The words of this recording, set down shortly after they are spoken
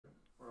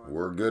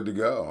We're good to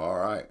go. All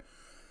right.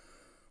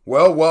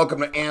 Well, welcome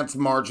to Ants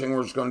Marching.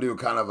 We're just going to do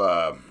kind of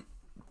a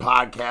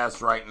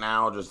podcast right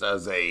now, just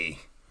as a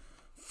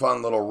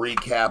fun little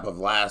recap of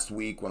last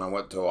week when I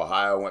went to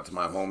Ohio, went to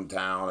my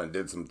hometown and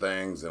did some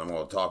things, and I'm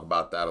going to talk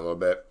about that a little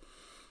bit.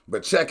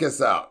 But check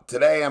this out.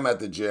 Today I'm at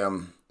the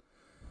gym.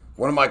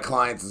 One of my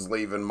clients is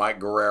leaving, Mike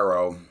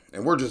Guerrero,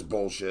 and we're just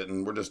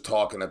bullshitting. We're just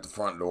talking at the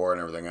front door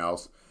and everything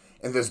else.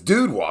 And this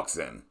dude walks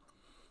in.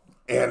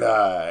 And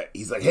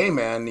he's like, hey,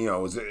 man,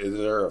 is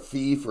there a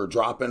fee for a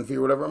drop-in fee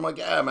or whatever? I'm like,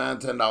 yeah, man,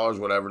 $10,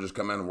 whatever. Just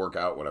come in and work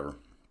out, whatever.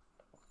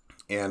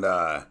 And,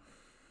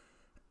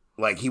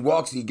 he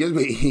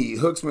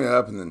hooks me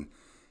up, and then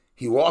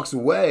he walks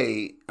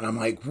away, and I'm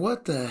like,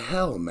 what the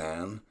hell,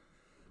 man?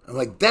 I'm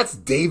like, that's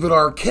David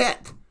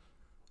Arquette,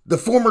 the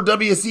former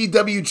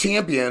WCW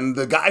champion,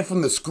 the guy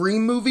from the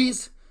Scream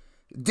movies.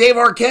 Dave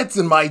Arquette's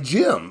in my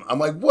gym. I'm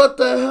like, what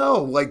the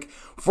hell? Like,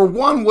 for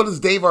one, what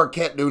is Dave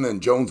Arquette doing in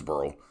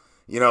Jonesboro?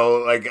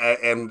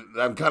 And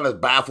I'm kind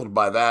of baffled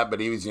by that, but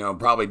he was,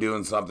 probably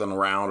doing something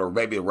around, or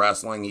maybe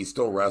wrestling. He's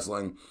still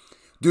wrestling.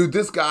 Dude,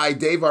 this guy,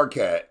 Dave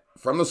Arquette,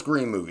 from the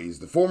Scream movies,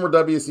 the former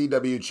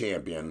WCW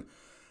champion,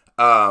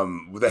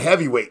 the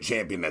heavyweight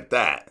champion at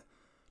that.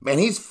 Man,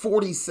 he's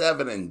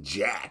 47 and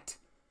jacked.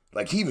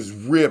 Like, he was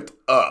ripped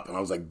up. And I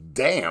was like,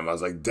 damn. I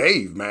was like,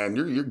 Dave, man,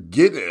 you're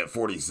getting it at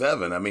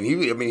 47.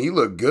 He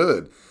looked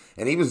good.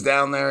 And he was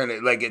down there, and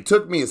it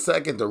took me a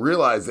second to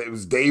realize that it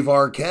was Dave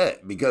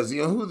Arquette, because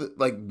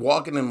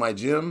walking in my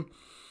gym,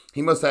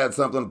 he must have had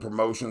something,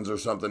 promotions or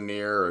something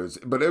near,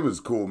 but it was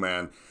cool,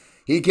 man.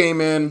 He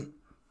came in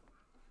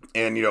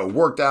and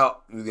worked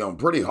out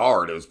pretty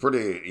hard. It was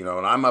pretty, and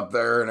I'm up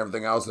there and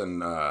everything else, and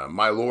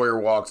my lawyer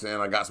walks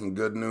in. I got some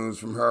good news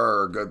from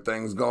her, good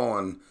things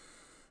going,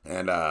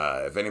 and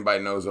if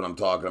anybody knows what I'm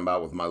talking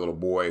about with my little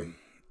boy,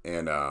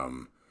 and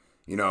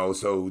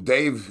so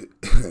Dave.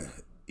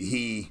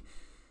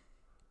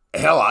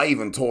 I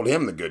even told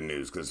him the good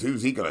news, because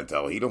who's he gonna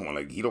tell? He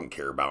don't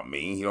care about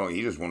me.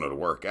 He just wanted to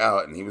work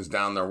out, and he was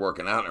down there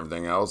working out and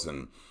everything else.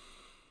 And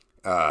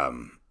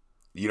when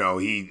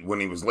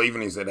he was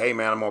leaving, he said, "Hey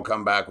man, I'm gonna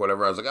come back,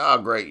 whatever." I was like,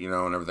 "Oh great,"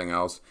 and everything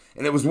else.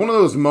 And it was one of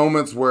those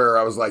moments where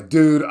I was like,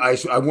 "Dude, I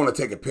want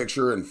to take a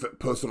picture and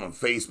post it on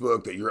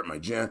Facebook that you're at my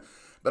gym."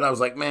 But I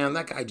was like, "Man,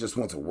 that guy just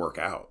wants to work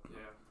out. Yeah.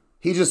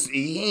 He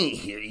ain't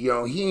here. He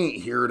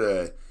ain't here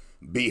to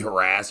be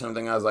harassed and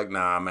everything." I was like,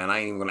 nah, man, I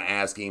ain't even going to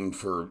ask him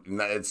for,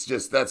 that's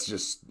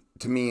just,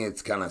 to me,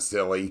 it's kind of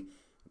silly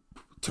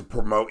to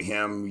promote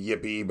him,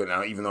 yippee, but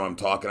now, even though I'm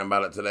talking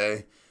about it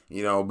today,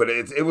 but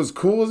it was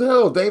cool as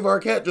hell. Dave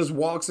Arquette just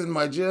walks in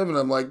my gym, and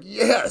I'm like,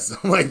 yes.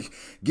 I'm like,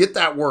 get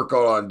that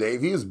workout on,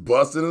 Dave. He was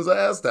busting his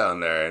ass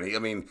down there.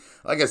 And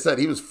like I said,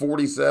 he was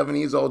 47.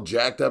 He's all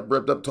jacked up,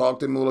 ripped up,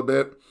 talked to him a little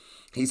bit.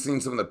 He's seen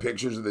some of the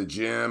pictures of the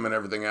gym and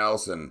everything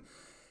else, and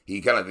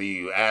he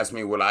asked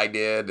me what I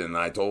did, and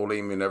I told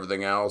him and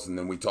everything else, and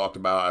then we talked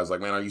about, I was like,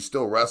 man, are you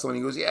still wrestling?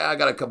 He goes, yeah, I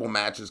got a couple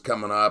matches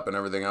coming up and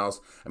everything else.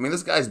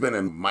 This guy's been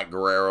in Mike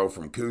Guerrero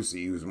from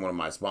Kusi, who's one of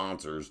my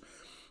sponsors.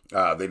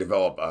 They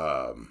develop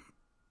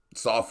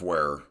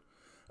software,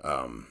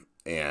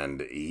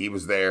 and he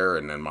was there,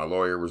 and then my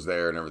lawyer was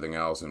there and everything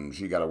else, and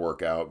she got to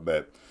work out.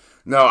 But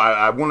no,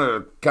 I wanted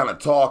to kind of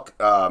talk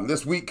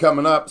this week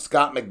coming up.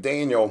 Scott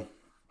McDaniel,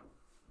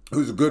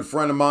 who's a good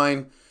friend of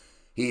mine.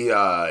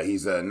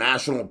 He's a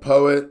national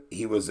poet.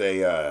 He's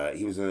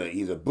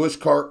a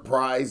Bushcart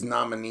Prize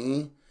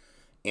nominee,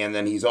 and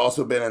then he's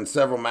also been in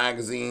several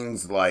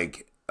magazines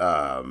like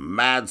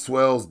Mad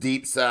Swells,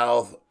 Deep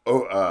South,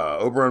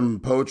 Oberon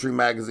Poetry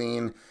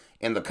Magazine,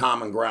 and the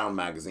Common Ground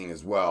magazine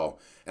as well.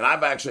 And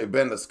I've actually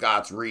been to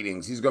Scott's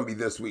readings. He's going to be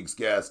this week's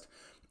guest.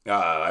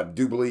 I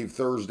do believe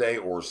Thursday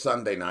or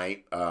Sunday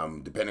night,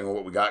 depending on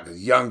what we got,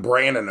 because young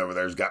Brandon over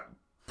there's got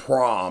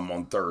prom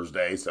on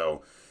Thursday,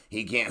 so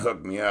he can't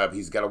hook me up.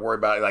 He's got to worry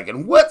about it. Like,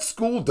 and what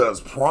school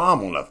does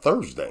prom on a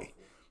Thursday?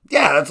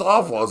 Yeah, that's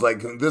awful. I was like,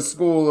 this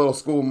little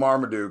school,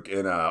 Marmaduke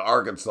in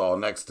Arkansas,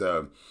 next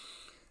to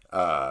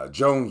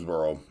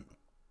Jonesboro,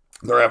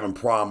 they're having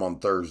prom on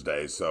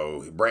Thursday.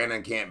 So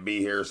Brandon can't be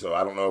here, so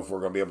I don't know if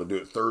we're going to be able to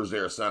do it Thursday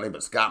or Sunday,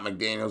 but Scott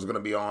McDaniel's going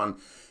to be on.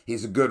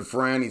 He's a good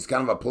friend. He's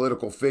kind of a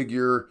political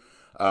figure.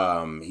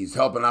 He's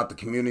helping out the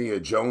community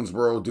of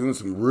Jonesboro, doing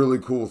some really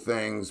cool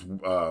things,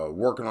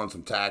 working on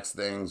some tax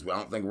things. I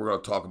don't think we're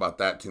going to talk about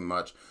that too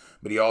much,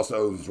 but he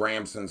also owns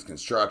Ramson's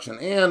Construction,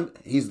 and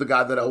he's the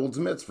guy that holds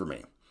mitts for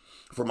me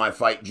for my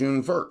fight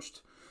June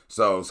 1st.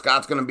 So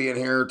Scott's going to be in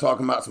here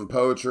talking about some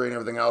poetry and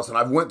everything else, and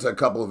I've went to a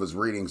couple of his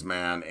readings,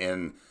 man,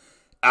 and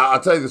I'll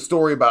tell you the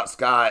story about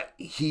Scott.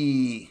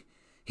 He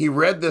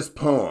read this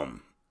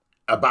poem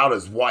about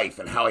his wife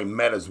and how he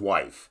met his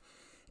wife,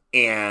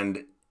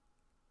 and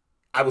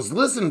I was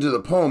listening to the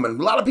poem, and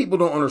a lot of people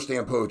don't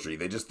understand poetry.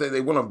 They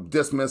want to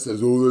dismiss it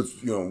as, oh, that's,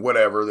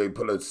 whatever. They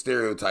put a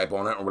stereotype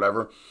on it or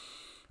whatever.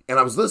 And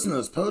I was listening to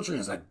this poetry,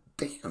 and I was like,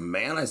 damn,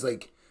 man. I was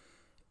like,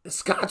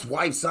 Scott's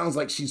wife sounds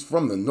like she's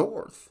from the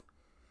North.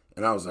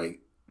 And I was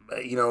like,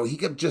 he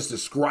kept just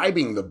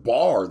describing the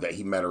bar that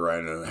he met her at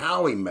and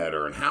how he met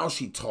her and how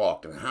she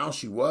talked and how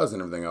she was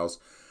and everything else.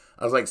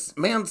 I was like,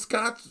 man,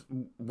 Scott's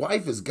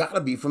wife has got to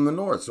be from the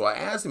North. So I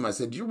asked him, I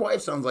said, your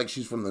wife sounds like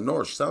she's from the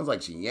North. She sounds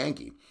like she's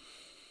Yankee.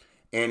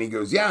 And he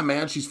goes, yeah,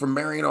 man, she's from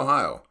Marion,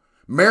 Ohio.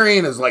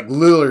 Marion is like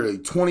literally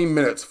 20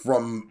 minutes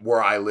from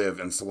where I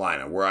live in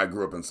Salina, where I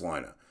grew up in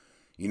Salina.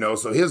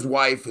 So his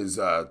wife is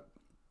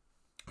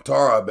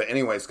Tara. But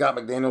anyway, Scott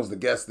McDaniel's the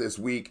guest this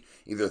week,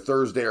 either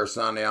Thursday or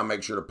Sunday. I'll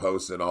make sure to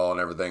post it all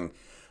and everything.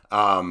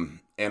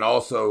 And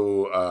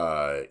also,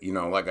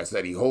 like I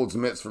said, he holds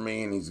mitts for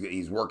me, and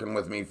he's working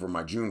with me for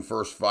my June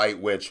 1st fight,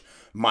 which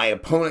my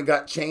opponent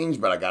got changed,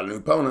 but I got a new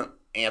opponent,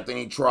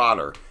 Anthony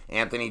Trotter.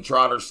 Anthony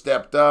Trotter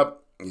stepped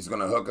up. He's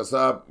going to hook us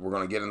up. We're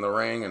going to get in the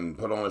ring and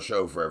put on a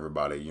show for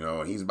everybody.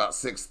 He's about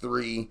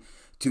 6'3",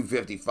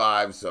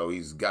 255, so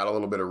he's got a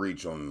little bit of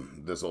reach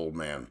on this old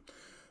man.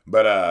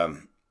 But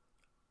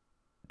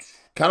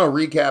kind of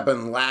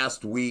recapping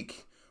last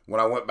week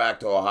when I went back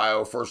to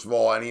Ohio, first of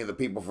all, any of the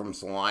people from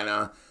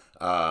Salina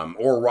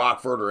or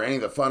Rockford or any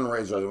of the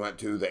fundraisers I went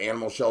to, the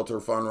animal shelter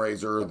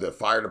fundraiser, the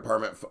fire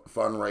department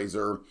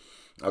fundraiser,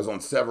 I was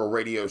on several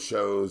radio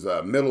shows.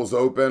 Middle's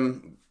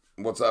Open,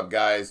 what's up,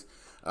 guys?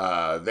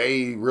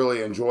 They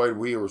really enjoyed.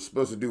 We were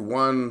supposed to do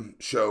one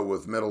show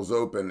with Middle's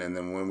Open, and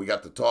then when we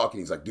got to talking,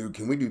 he's like, dude,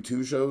 can we do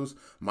 2 shows?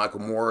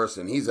 Michael Morris,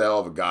 and he's a hell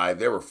of a guy.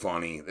 They were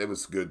funny. It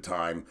was a good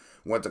time.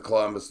 Went to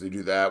Columbus to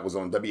do that. Was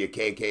on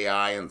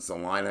WKKI in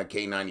Salina,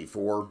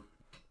 K94.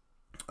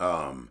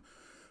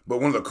 But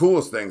one of the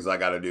coolest things I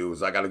got to do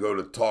is I got to go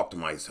to talk to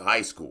my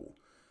high school.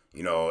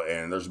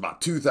 And there's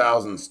about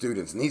 2,000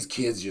 students, and these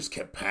kids just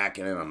kept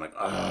packing in. I'm like,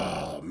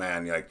 oh,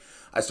 man.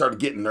 I started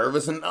getting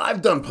nervous, and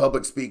I've done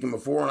public speaking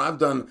before, and I've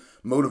done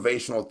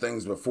motivational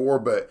things before,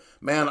 but,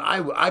 man,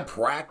 I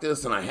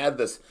practiced, and I had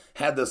this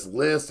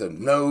list of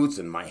notes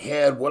in my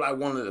head, what I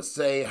wanted to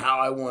say, how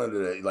I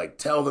wanted to,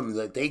 tell them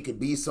that they could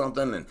be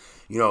something, and,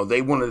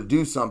 they wanted to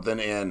do something,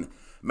 and,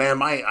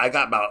 man, I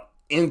got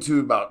into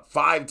about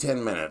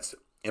 5-10 minutes,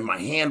 and my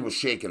hand was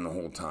shaking the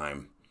whole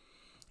time.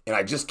 And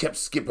I just kept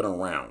skipping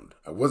around.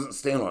 I wasn't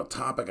staying on a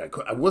topic.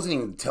 I wasn't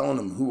even telling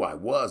them who I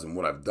was and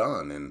what I've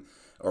done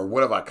or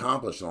what have I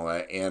accomplished and all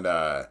that. And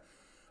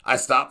I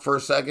stopped for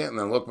a second and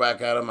then looked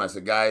back at them. I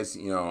said, guys,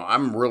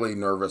 I'm really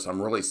nervous.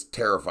 I'm really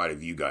terrified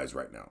of you guys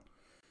right now.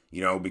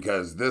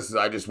 Because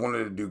I just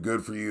wanted to do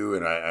good for you.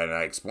 And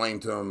I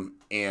explained to them.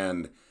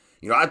 And,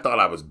 I thought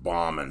I was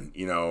bombing,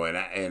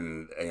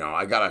 and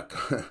I got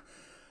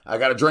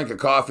a drink of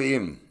coffee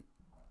and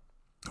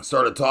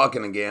started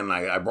talking again.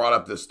 I brought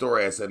up this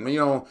story. I said,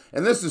 and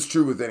this is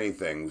true with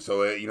anything.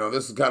 So,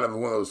 this is kind of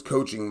one of those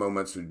coaching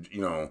moments.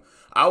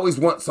 I always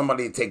want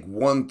somebody to take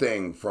one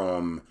thing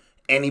from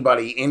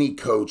anybody, any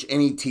coach,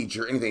 any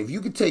teacher, anything. If you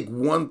could take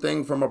one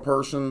thing from a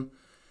person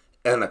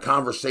and a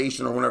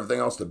conversation or everything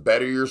else to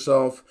better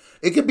yourself,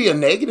 it could be a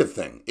negative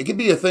thing. It could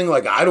be a thing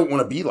like, I don't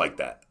want to be like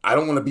that. I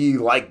don't want to be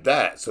like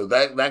that. So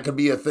that could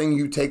be a thing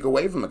you take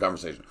away from the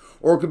conversation.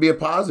 Or it could be a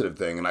positive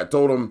thing. And I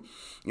told him,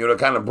 to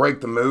kind of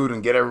break the mood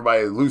and get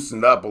everybody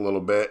loosened up a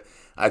little bit,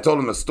 I told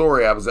him a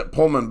story. I was at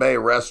Pullman Bay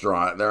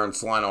Restaurant there in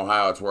Salina,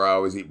 Ohio. It's where I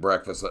always eat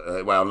breakfast.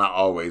 Well, not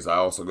always. I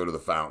also go to the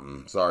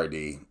Fountain. Sorry,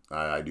 Dee.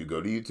 I do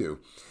go to you too.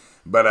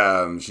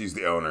 But she's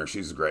the owner.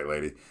 She's a great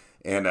lady.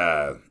 And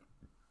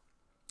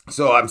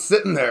so I'm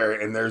sitting there,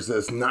 and there's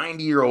this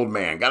 90-year-old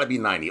man. Got to be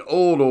 90.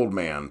 Old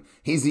man.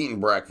 He's eating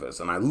breakfast.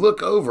 And I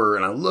look over,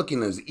 and I look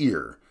in his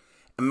ear.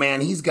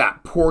 Man, he's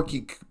got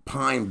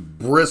porcupine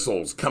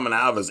bristles coming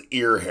out of his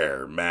ear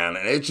hair, man.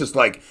 And it's just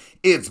like,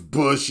 it's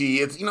bushy.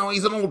 It's,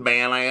 he's an old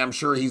man. I'm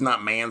sure he's not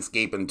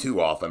manscaping too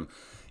often,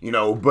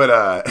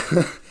 but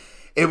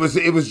it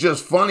was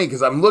just funny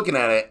because I'm looking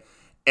at it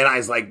and I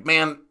was like,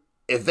 man,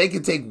 if they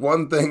could take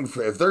one thing,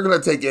 if they're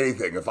going to take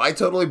anything, if I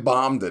totally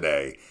bombed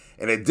today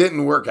and it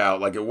didn't work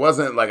out, I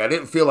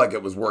didn't feel like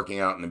it was working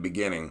out in the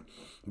beginning.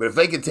 But if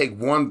they could take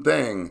one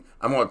thing,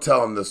 I'm going to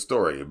tell them this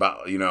story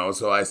about,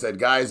 So I said,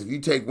 guys, if you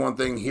take one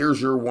thing, here's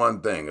your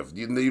one thing. If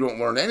you don't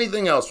learn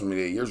anything else from me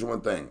today, here's your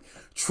one thing.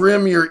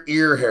 Trim your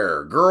ear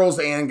hair, girls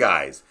and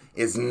guys.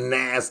 It's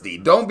nasty.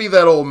 Don't be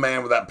that old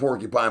man with that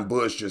porcupine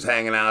bush just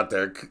hanging out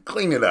there.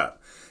 Clean it up.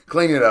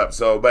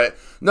 So, but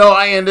no,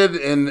 I ended,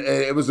 and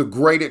it was a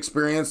great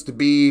experience to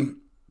be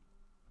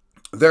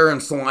there in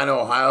Salina,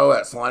 Ohio,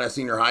 at Salina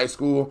Senior High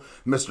School.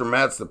 Mr.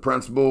 Metz, the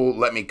principal,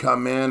 let me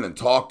come in and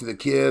talk to the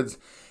kids.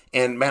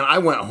 And, man, I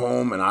went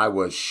home and I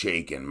was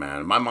shaking,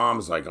 man. My mom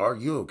was like, are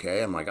you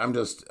okay? I'm like, I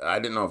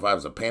didn't know if I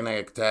was a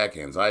panic attack,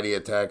 anxiety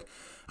attack.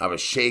 I was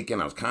shaking.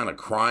 I was kind of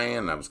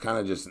crying. I was kind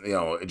of just,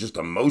 just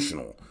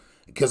emotional.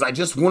 Because I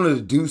just wanted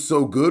to do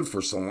so good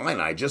for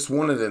Salina. I just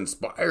wanted to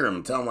inspire him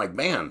and tell him, like,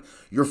 man,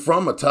 you're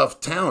from a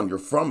tough town. You're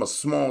from a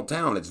small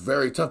town. It's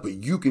very tough, but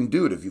you can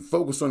do it if you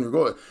focus on your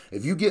goal.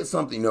 If you get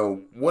something,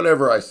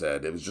 whatever I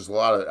said, it was just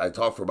I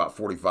talked for about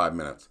 45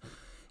 minutes.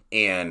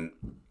 And,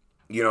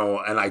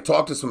 and I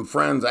talked to some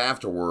friends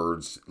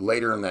afterwards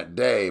later in that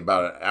day,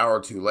 about an hour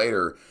or two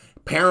later.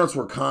 Parents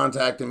were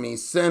contacting me,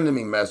 sending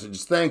me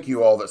messages. Thank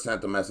you all that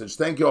sent the message.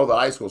 Thank you all the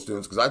high school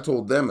students, because I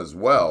told them as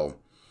well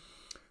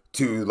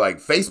to like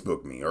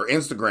Facebook me or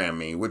Instagram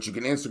me, which you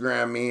can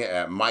Instagram me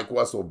at Mike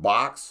Wessel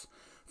Box.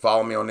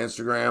 Follow me on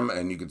Instagram,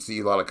 and you can see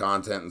a lot of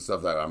content and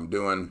stuff that I'm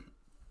doing.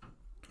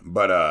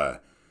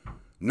 But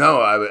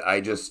no,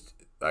 I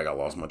got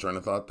lost my train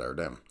of thought there.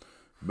 Damn.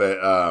 But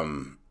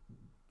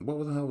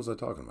what the hell was I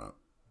talking about?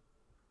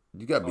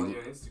 You got me on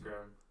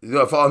Instagram.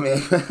 You follow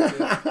me.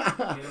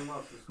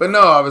 But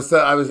no, I was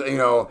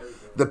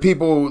the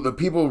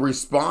people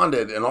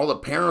responded, and all the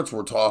parents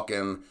were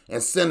talking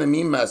and sending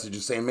me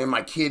messages saying, man,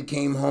 my kid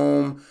came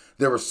home.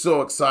 They were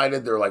so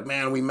excited. They're like,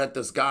 man, we met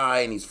this guy,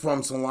 and he's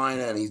from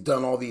Salina, and he's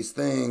done all these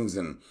things.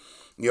 And,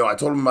 I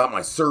told him about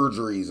my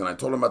surgeries, and I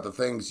told him about the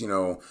things,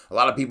 a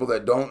lot of people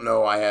that don't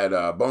know, I had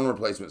bone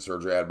replacement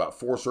surgery. I had about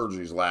 4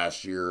 surgeries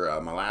last year.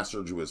 My last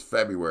surgery was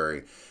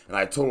February, and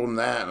I told him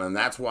that, and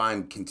that's why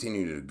I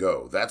continue to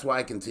go. That's why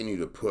I continue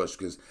to push,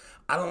 because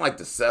I don't like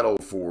to settle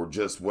for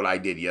just what I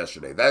did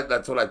yesterday.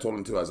 That's what I told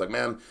him too. I was like,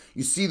 man,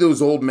 you see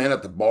those old men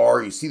at the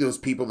bar, you see those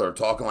people that are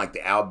talking like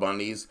the Al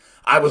Bundys.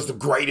 I was the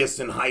greatest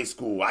in high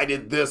school. I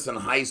did this in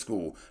high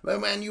school.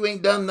 But man, you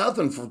ain't done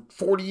nothing for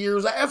 40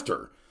 years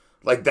after.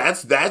 Like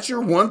that's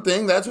your one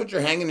thing. That's what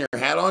you're hanging your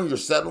hat on. You're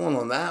settling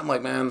on that. I'm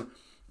like, man,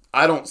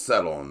 I don't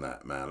settle on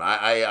that, man.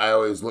 I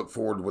always look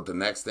forward to what the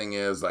next thing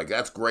is. Like,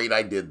 that's great.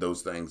 I did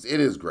those things. It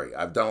is great.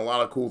 I've done a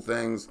lot of cool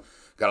things,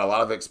 got a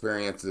lot of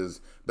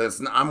experiences, but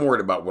I'm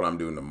worried about what I'm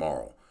doing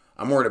tomorrow.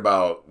 I'm worried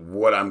about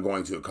what I'm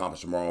going to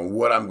accomplish tomorrow and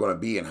what I'm going to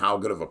be and how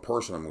good of a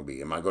person I'm going to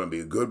be. Am I going to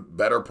be a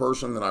better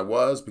person than I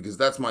was? Because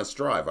that's my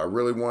strive. I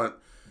really want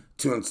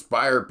to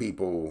inspire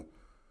people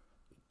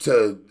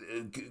to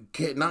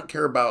not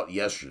care about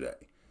yesterday,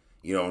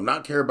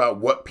 not care about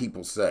what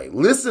people say.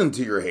 Listen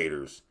to your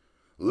haters.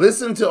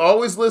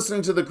 Always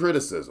listen to the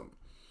criticism.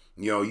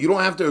 You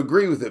don't have to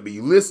agree with it, but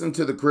you listen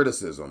to the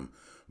criticism.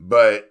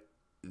 But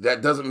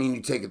that doesn't mean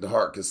you take it to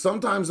heart, because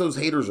sometimes those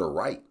haters are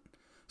right.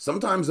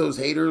 Sometimes those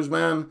haters,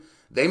 man,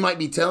 they might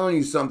be telling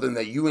you something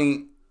that you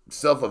ain't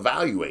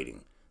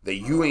self-evaluating, that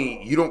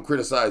you don't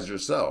criticize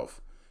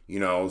yourself,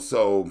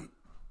 so...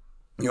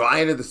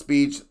 I ended the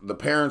speech. The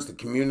parents, the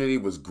community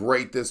was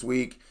great this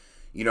week.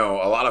 A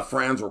lot of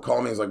friends were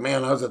calling me. It's like,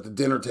 man, I was at the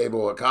dinner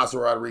table at Casa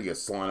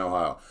Rodriguez, Salina,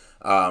 Ohio.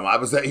 I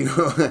was at,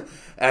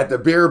 at the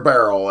Beer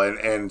Barrel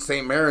and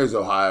St. Mary's,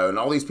 Ohio. And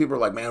all these people are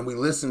like, man, we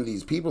listened to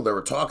these people that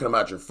were talking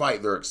about your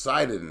fight. They're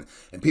excited.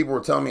 And people were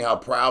telling me how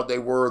proud they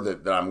were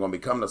that I'm going to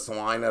be coming to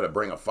Salina to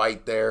bring a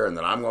fight there and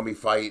that I'm going to be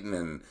fighting.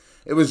 And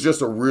it was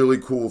just a really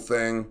cool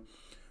thing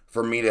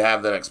for me to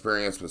have that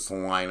experience with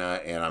Salina,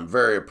 and I'm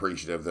very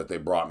appreciative that they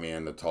brought me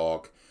in to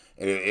talk.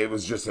 It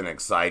was just an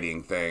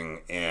exciting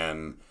thing,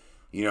 and,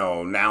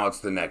 now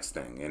it's the next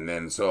thing. And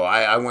then, so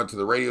I went to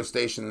the radio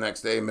station the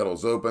next day,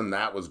 Middle's Open.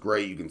 That was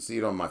great. You can see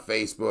it on my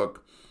Facebook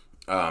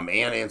and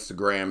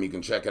Instagram. You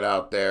can check it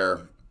out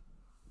there.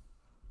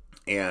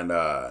 And,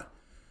 then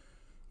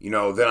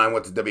I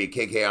went to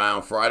WKKI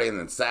on Friday, and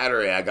then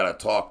Saturday I got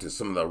to talk to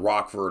some of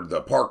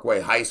the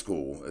Parkway High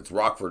School. It's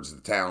Rockford's the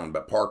town,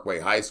 but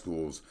Parkway High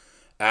School's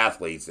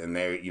athletes, and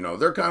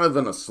they're kind of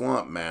in a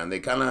slump, man. They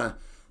kind of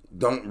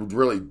don't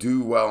really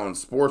do well in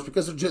sports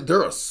because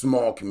they're a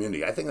small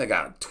community. I think they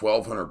got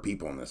 1,200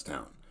 people in this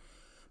town.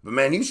 But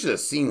man, you should have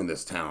seen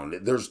this town.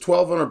 There's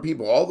 1,200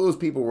 people. All those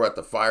people were at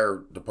the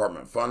fire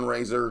department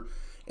fundraiser,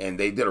 and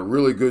they did a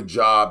really good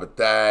job at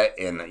that.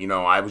 And,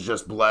 I was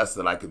just blessed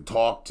that I could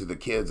talk to the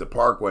kids at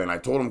Parkway, and I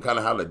told them kind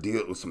of how to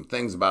deal with some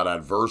things about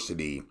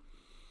adversity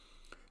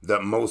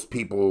that most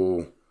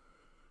people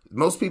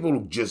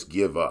just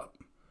give up.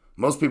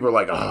 Most people are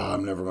like, oh,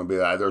 I'm never going to be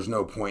that. There's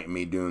no point in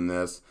me doing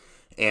this.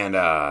 And,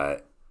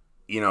 like,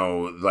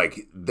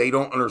 they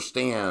don't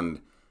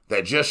understand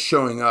that just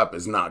showing up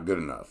is not good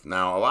enough.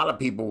 Now, a lot of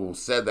people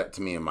said that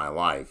to me in my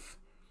life.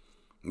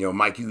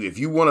 Mike, if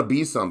you want to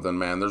be something,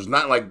 man, there's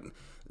not like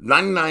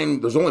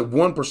 99, there's only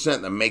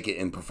 1% that make it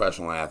in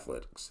professional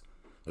athletics.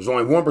 There's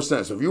only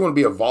 1%. So if you want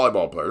to be a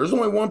volleyball player, there's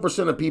only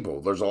 1% of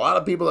people. There's a lot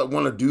of people that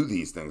want to do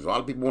these things. A lot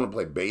of people want to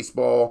play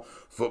baseball,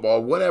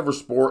 football, whatever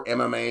sport,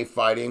 MMA,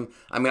 fighting.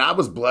 I mean, I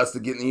was blessed to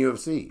get in the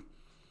UFC.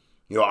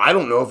 I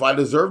don't know if I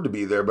deserved to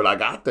be there, but I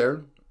got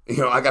there.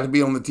 I got to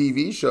be on the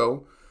TV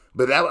show.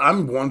 But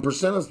I'm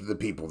 1% of the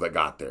people that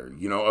got there,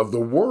 of the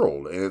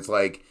world. And it's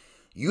like,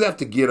 you have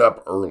to get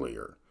up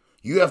earlier.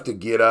 You have to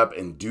get up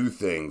and do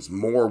things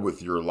more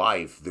with your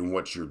life than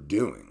what you're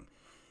doing.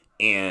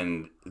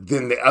 And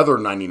then the other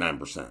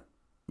 99%.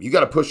 You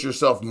got to push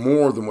yourself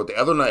more than what the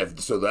other 99%.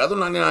 So the other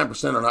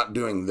 99% are not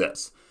doing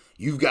this.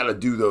 You've got to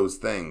do those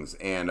things.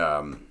 And,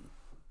 I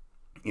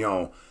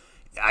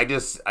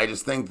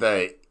just think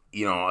that,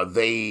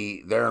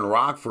 they're in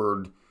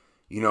Rockford,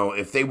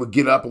 if they would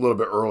get up a little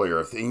bit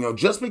earlier,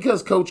 just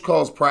because coach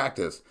calls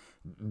practice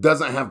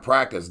doesn't have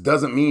practice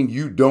doesn't mean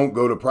you don't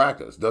go to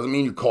practice. Doesn't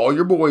mean you call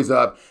your boys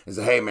up and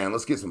say, hey man,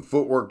 let's get some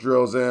footwork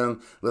drills in.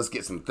 Let's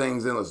get some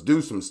things in. Let's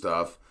do some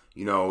stuff.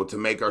 to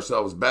make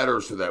ourselves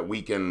better so that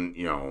we can,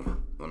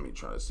 let me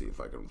try to see if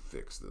I can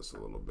fix this a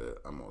little bit.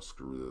 I'm going to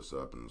screw this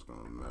up and it's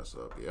going to mess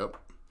up. Yep.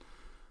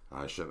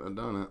 I shouldn't have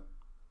done it.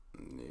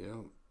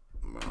 Yep.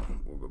 Well,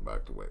 we'll go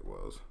back to the way it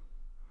was.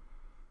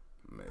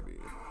 Maybe.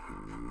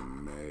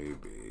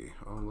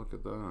 Oh, look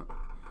at that.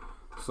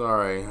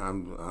 Sorry,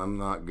 I'm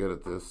not good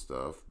at this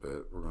stuff,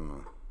 but we're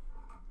going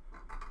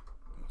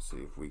to see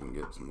if we can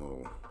get some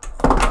little...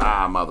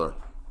 mother.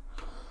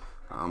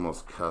 I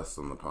almost cussed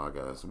on the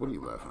podcast. What are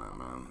you laughing at,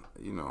 man?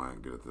 You know I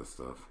ain't good at this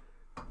stuff.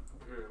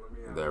 Here, let me,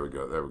 There we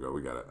go.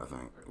 We got it. I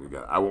think we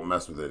got it. I won't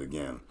mess with it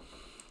again.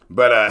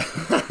 But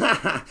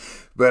I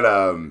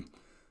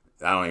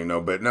don't even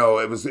know. But no,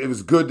 it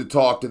was good to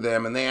talk to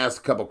them, and they asked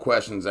a couple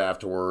questions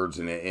afterwards,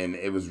 and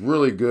it was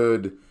really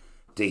good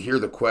to hear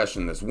the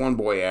question. This one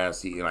boy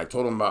asked, and I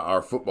told him about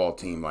our football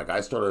team. Like, I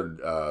started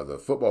the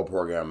football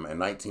program in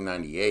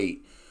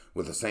 1998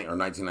 with the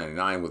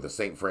 1999 with the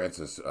St.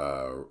 Francis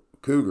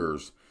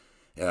Cougars,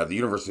 the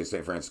University of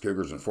St. Francis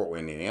Cougars in Fort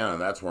Wayne, Indiana.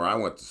 And that's where I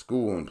went to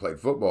school and played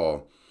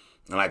football.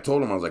 And I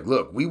told him, I was like,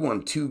 look, we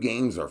won 2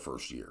 games our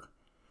first year.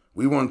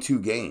 We won 2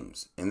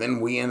 games. And then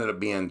we ended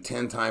up being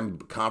 10-time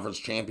conference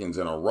champions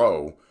in a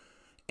row.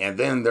 And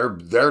then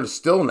they're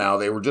still now,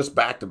 they were just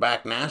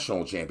back-to-back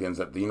national champions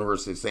at the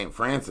University of St.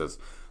 Francis.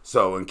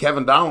 So, and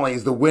Kevin Donnelly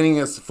is the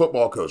winningest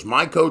football coach.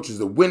 My coach is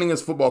the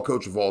winningest football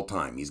coach of all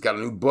time. He's got a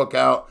new book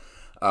out.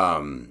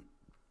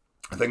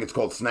 I think it's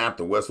called Snap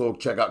the Wessel.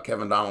 Check out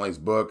Kevin Donnelly's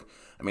book.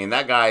 I mean,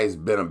 that guy has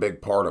been a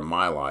big part of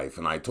my life.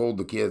 And I told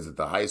the kids at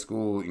the high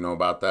school,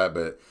 about that.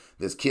 But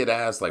this kid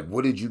asked, like,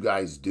 what did you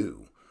guys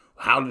do?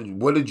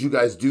 What did you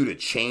guys do to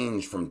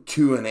change from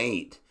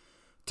 2-8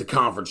 to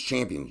conference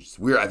champions?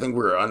 I think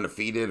we were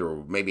undefeated,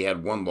 or maybe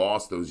had 1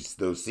 loss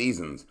those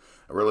seasons.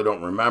 I really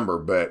don't remember.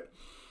 But,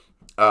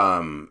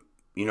 and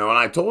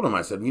I told him,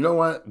 I said, you know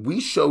what? We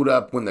showed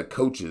up when the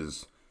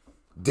coaches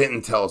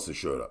didn't tell us to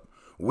show up.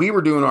 We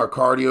were doing our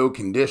cardio,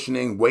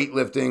 conditioning,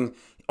 weightlifting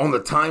on the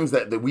times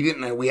that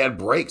we had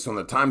breaks, on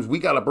the times we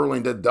got up early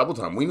and did double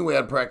time. We knew we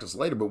had practice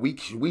later, but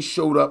we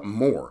showed up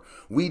more.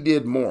 We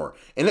did more.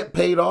 And it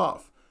paid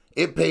off.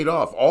 It paid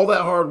off. All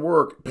that hard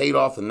work paid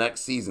off the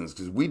next seasons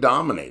because we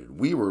dominated.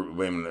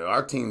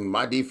 Our team,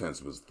 my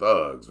defense was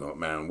thugs,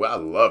 man. Well, I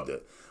loved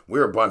it. We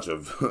were a bunch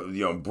of,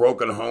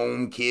 broken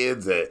home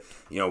kids that,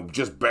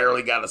 just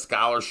barely got a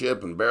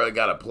scholarship and barely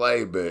got to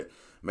play, but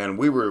man,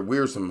 we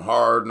were some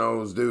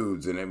hard-nosed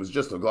dudes, and it was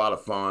just a lot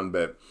of fun.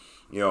 But,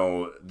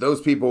 those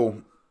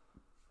people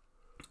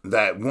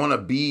that want to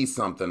be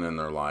something in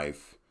their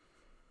life,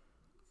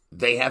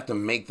 they have to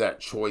make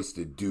that choice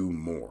to do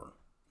more.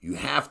 You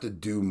have to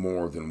do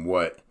more than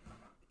what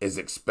is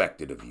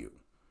expected of you.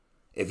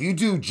 If you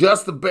do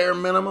just the bare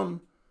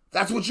minimum,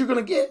 that's what you're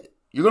going to get.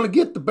 You're going to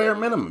get the bare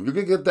minimum. You're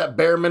going to get that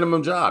bare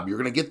minimum job. You're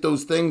going to get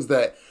those things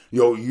that,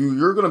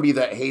 you're going to be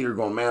that hater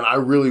going, man, I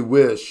really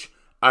wish,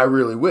 and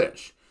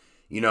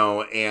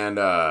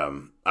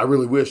I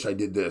really wish I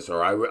did this,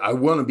 or I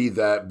want to be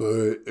that,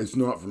 but it's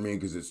not for me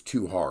because it's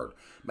too hard.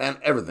 Man,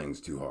 everything's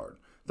too hard.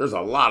 There's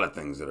a lot of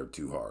things that are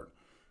too hard,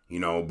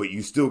 but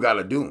you still got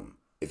to do them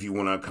if you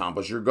want to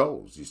accomplish your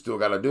goals. You still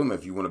got to do them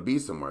if you want to be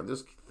somewhere.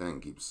 This thing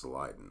keeps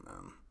sliding,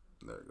 man.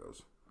 There it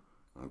goes.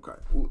 Okay.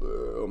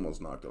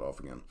 Almost knocked it off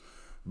again.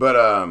 But,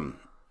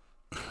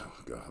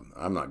 God,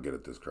 I'm not good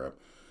at this crap.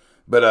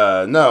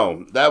 But,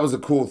 no, that was a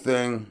cool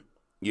thing.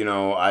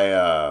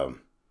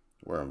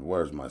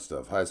 Where's my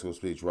stuff? High school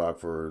speech,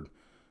 Rockford.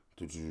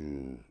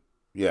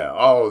 Yeah.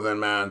 Oh, then,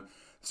 man.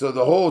 So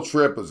the whole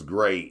trip was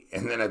great.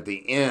 And then at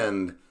the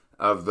end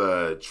of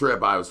the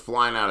trip, I was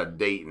flying out of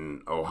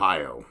Dayton,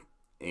 Ohio.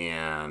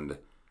 And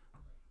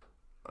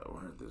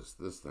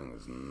this thing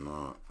is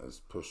not as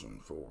pushing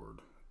forward.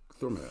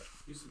 Throw me that.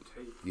 Use some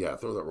tape. Yeah,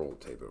 throw that roll of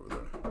tape over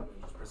there.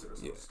 Just press it.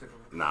 Yeah. Stick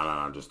it.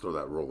 No. Just throw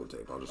that roll of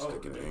tape. I'll just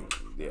stick it in.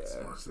 Yeah,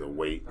 it's the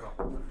weight.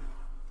 Oh.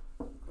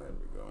 There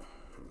we go.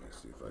 Let me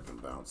see if I can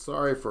bounce.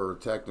 Sorry for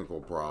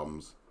technical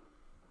problems.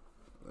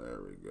 There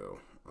we go.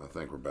 I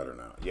think we're better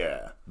now.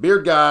 Yeah.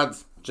 Beard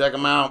Gods. Check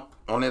them out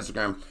on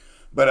Instagram.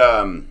 But,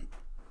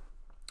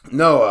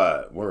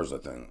 no, where was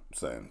that thing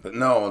saying? But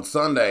no, on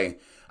Sunday,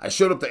 I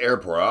showed up at the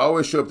airport. I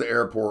always show up at the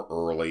airport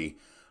early.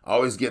 I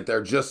always get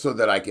there just so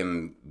that I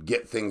can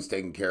get things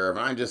taken care of.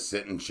 And I just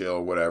sit and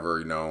chill, whatever,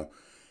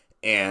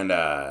 And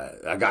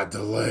I got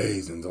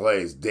delays and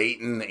delays.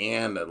 Dayton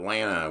and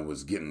Atlanta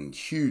was getting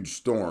huge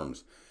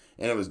storms.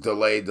 And it was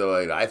delayed.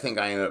 I think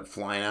I ended up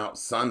flying out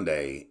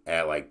Sunday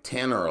at like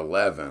 10 or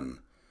 11.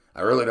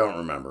 I really don't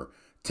remember.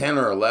 10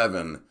 or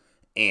 11.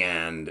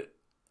 And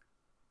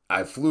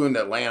I flew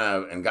into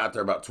Atlanta and got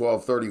there about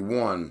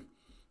 12:31.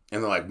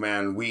 And they're like,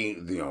 man,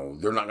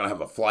 they're not going to have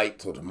a flight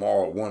till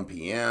tomorrow at 1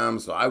 p.m.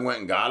 So I went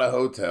and got a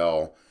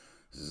hotel,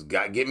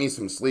 get me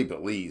some sleep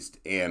at least.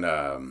 And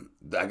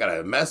I got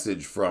a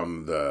message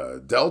from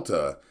the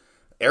Delta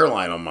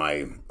airline on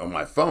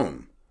my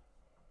phone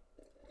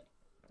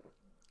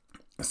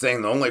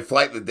saying the only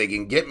flight that they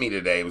can get me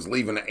today was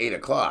leaving at 8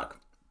 o'clock.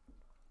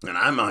 And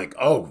I'm like,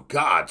 oh,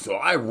 God. So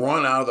I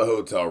run out of the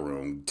hotel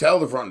room, tell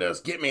the front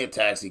desk, get me a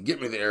taxi,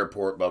 get me to the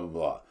airport, blah, blah,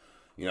 blah.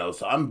 You know,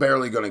 so I'm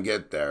barely going to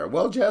get there.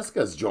 Well,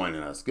 Jessica's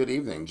joining us. Good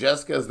evening.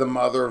 Jessica's the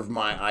mother of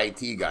my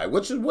IT guy.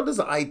 What does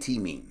IT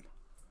mean?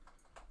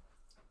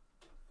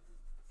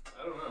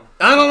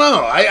 I don't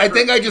know. I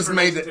think I just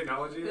made it.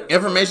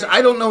 Information.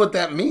 I don't know what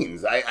that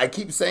means. I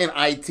keep saying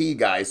IT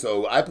guy,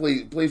 so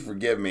please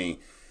forgive me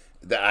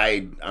that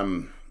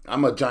I'm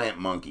a giant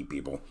monkey,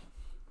 people.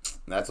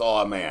 That's all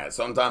I'm at.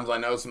 Sometimes I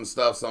know some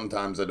stuff,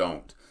 sometimes I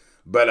don't.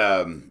 But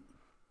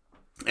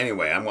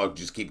anyway, I'm gonna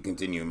just keep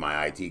continuing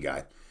my IT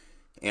guy.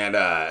 And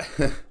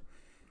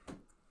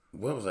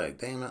what was I?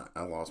 Damn it!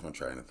 I lost my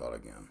train of thought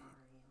again.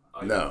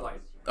 No.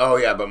 Oh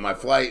yeah, but my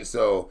flight.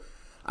 So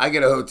I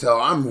get a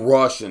hotel. I'm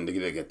rushing to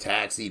get a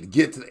taxi to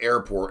get to the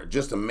airport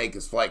just to make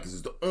this flight because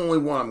it's the only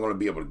one I'm going to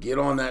be able to get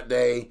on that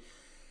day.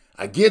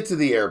 I get to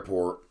the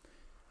airport.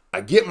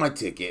 I get my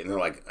ticket, and they're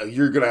like,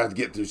 "You're going to have to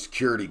get through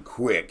security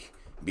quick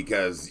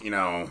because, you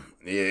know,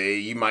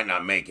 you might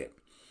not make it."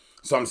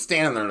 So I'm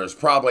standing there, and there's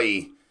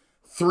probably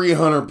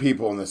 300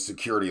 people in this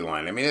security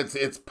line. I mean,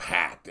 it's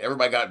packed.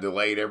 Everybody got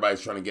delayed.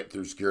 Everybody's trying to get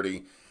through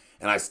security.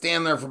 And I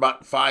stand there for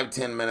about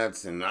 5-10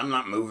 minutes, and I'm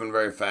not moving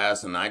very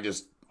fast, and I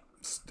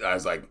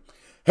was like,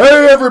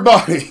 "Hey,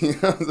 everybody."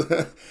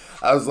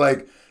 I was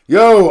like,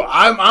 "Yo,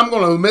 I'm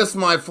going to miss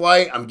my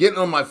flight. I'm getting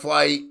on my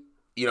flight.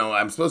 You know,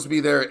 I'm supposed to be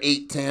there at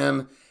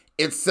 8:10.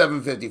 It's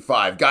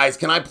 7:55. Guys,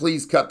 can I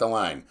please cut the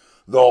line?"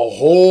 The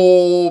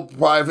whole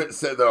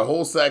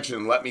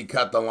section let me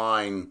cut the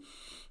line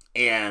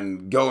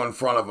and go in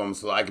front of them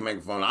so I can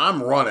make fun.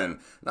 I'm running.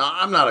 Now,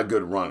 I'm not a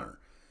good runner.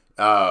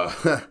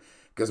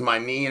 Because my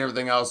knee and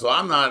everything else, so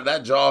I'm not,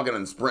 that jogging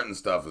and sprinting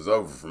stuff is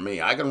over for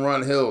me. I can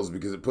run hills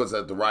because it puts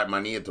my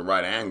knee at the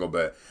right angle,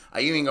 but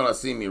you ain't gonna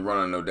see me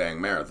running no dang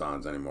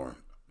marathons anymore.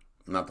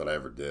 Not that I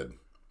ever did.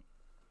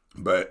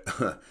 But,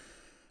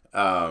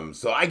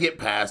 so I get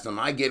past them,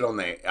 I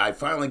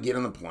finally get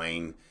on the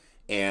plane,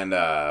 and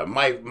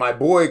my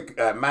boy,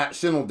 Matt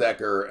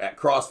Schindeldecker at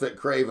CrossFit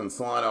Crave in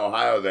Salina,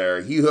 Ohio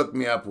there, he hooked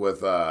me up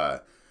with,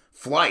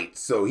 flights,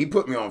 so he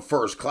put me on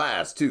first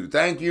class too.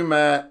 Thank you,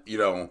 Matt. You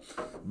know,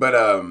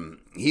 but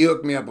he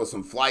hooked me up with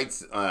some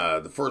flights,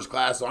 the first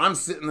class. So I'm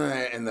sitting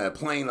there in the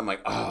plane. I'm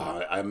like,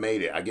 oh, I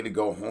made it. I get to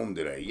go home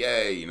today.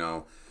 Yay, you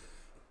know.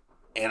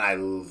 And I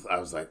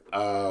was like,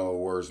 oh,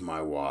 where's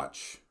my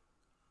watch?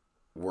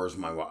 Where's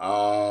my watch?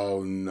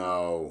 Oh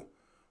no,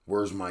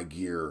 where's my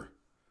gear?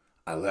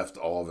 I left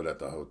all of it at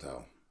the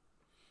hotel.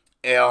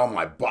 And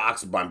my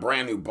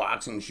brand new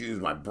boxing shoes,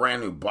 my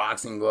brand new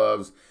boxing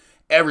gloves.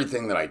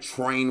 Everything that I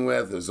train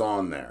with is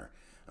on there.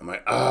 I'm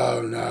like,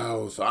 oh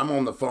no. So I'm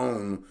on the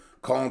phone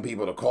calling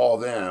people to call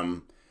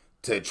them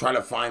to try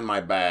to find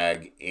my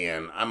bag.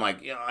 And I'm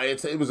like, you know,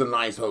 it was a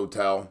nice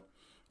hotel.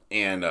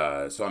 And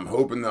so I'm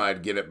hoping that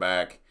I'd get it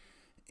back.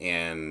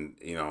 And,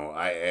 you know,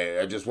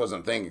 I just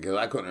wasn't thinking because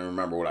I couldn't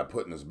remember what I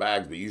put in this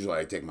bag. But usually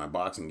I take my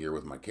boxing gear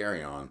with my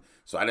carry-on.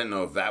 So I didn't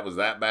know if that was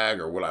that bag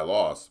or what I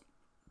lost.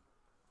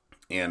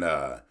 And,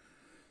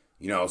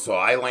 you know, so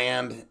I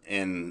land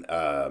in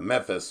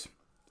Memphis.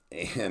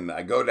 And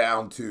I go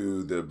down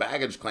to the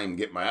baggage claim and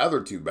get my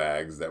other 2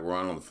 bags that were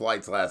on the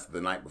flights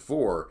the night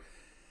before.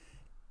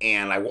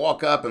 And I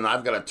walk up and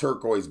I've got a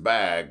turquoise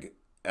bag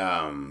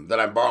that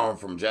I'm borrowing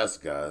from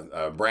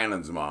Jessica,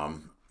 Brandon's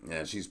mom.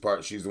 And she's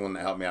the one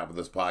that helped me out with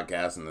this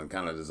podcast and then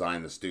kind of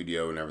designed the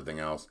studio and everything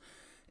else.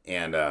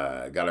 And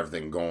got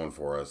everything going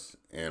for us.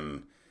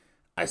 And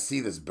I see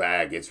this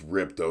bag, it's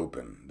ripped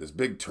open. This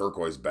big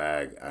turquoise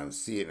bag, I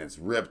see it and it's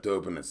ripped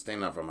open. It's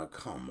standing up. I'm like,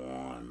 come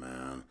on,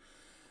 man.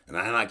 And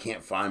I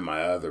can't find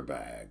my other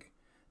bag.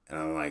 And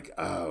I'm like,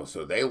 oh,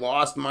 so they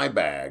lost my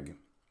bag,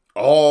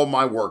 all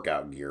my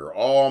workout gear,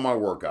 all my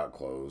workout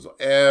clothes,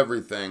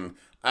 everything.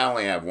 I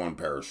only have 1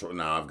 pair of shorts.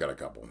 No, I've got a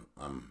couple.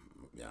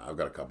 I've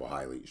got a couple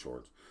high elite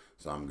shorts,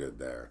 so I'm good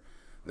there.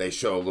 They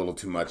show a little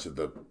too much of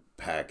the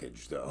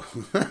package, though.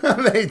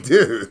 They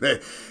do.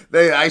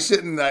 I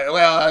shouldn't.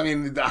 I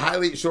mean, the high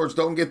elite shorts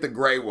don't get the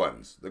gray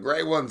ones. The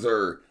gray ones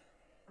are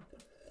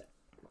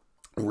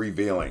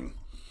revealing.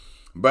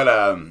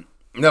 But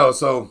no,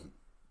 so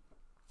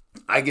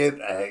I get,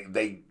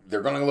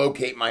 they're going to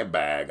locate my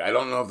bag. I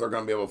don't know if they're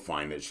going to be able to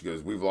find it. She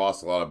goes, we've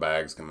lost a lot of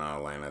bags coming out of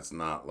Atlanta. It's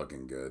not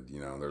looking good. You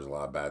know, there's a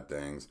lot of bad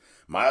things.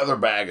 My other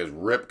bag is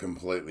ripped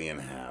completely in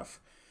half.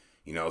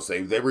 You know,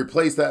 so they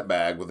replaced that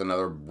bag with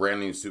another brand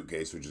new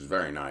suitcase, which is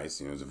very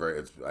nice. You know,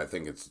 I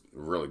think it's a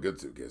really good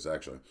suitcase,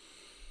 actually.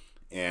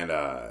 And,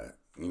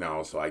 you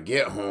know, so I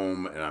get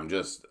home and I'm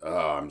just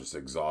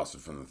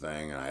exhausted from the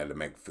thing. And I had to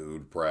make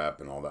food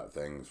prep and all that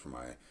things for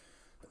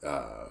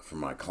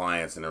my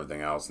clients and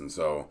everything else. And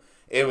so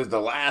it was, the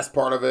last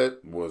part of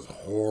it was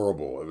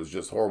horrible. It was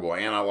just horrible.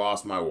 And I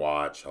lost my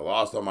watch. I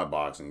lost all my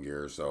boxing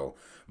gear. So,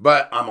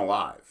 but I'm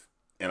alive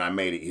and I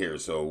made it here.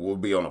 So we'll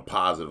be on a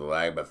positive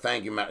leg. But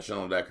thank you, Matt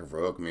Schindeldecker,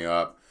 for hooking me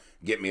up,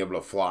 get me able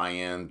to fly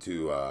in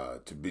to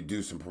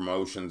do some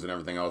promotions and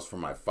everything else for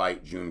my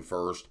fight June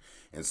 1st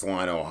in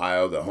Salina,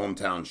 Ohio, the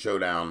hometown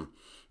showdown.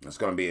 It's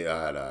going to be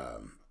at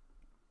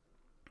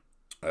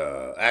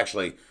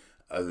Actually,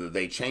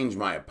 they changed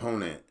my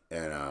opponent,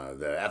 and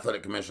the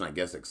athletic commission, I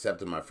guess,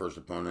 accepted my first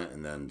opponent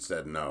and then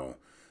said no.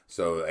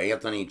 So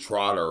Anthony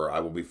Trotter, I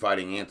will be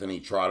fighting Anthony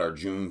Trotter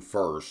June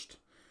 1st,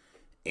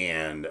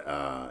 and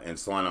in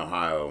Salina,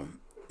 Ohio,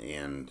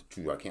 and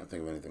I can't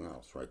think of anything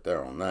else right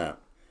there on that.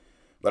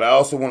 But I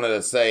also wanted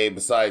to say,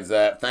 besides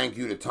that, thank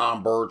you to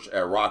Tom Birch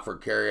at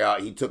Rockford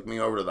Carryout. He took me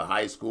over to the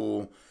high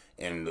school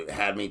and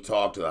had me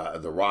talk to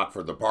the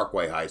Rockford, the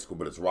Parkway High School,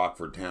 but it's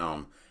Rockford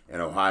Town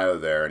in Ohio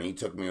there. And he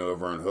took me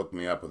over and hooked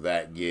me up with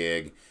that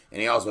gig.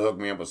 And he also hooked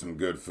me up with some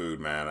good food,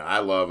 man. I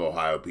love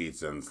Ohio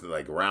pizza. And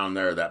like around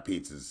there, that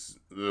pizza's,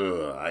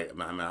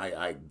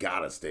 I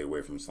gotta stay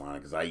away from Salina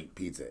because I eat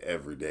pizza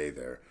every day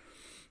there.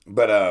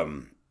 But,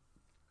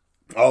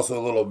 also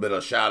a little bit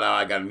of shout out.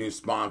 I got a new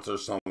sponsor,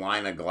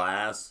 Salina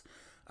Glass,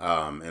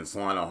 in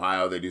Salina,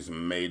 Ohio. They do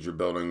some major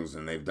buildings,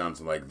 and they've done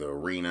some like the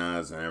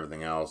arenas and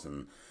everything else.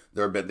 And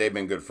they've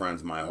been good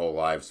friends my whole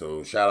life.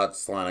 So shout out to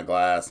Salina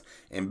Glass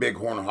and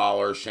Bighorn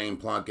Holler, Shane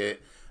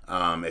Plunkett.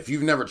 If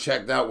you've never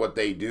checked out what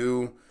they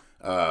do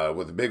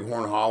with the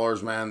Bighorn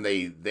Hollers, man,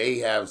 they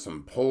have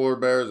some polar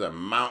bears and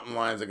mountain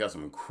lions. They got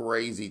some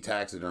crazy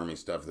taxidermy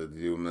stuff that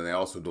they do, and then they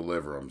also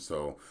deliver them.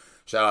 So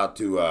shout out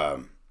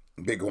to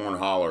Bighorn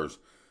Hollers.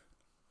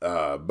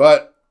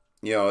 But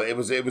you know, it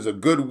was a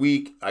good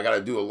week. I got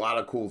to do a lot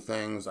of cool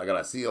things. I got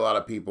to see a lot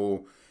of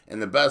people.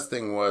 And the best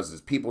thing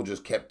is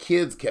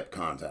kids kept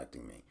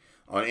contacting me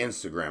on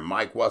Instagram.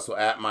 Mike Wessel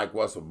at Mike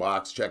Wessel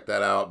Box. Check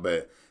that out.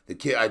 But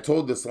I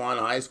told the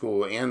Salina High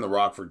School and the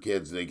Rockford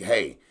kids, like,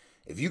 hey,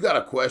 if you got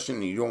a question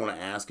and you don't want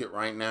to ask it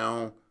right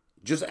now,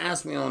 just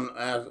ask me on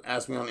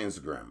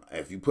Instagram.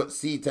 If you put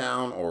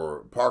C-Town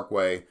or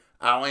Parkway,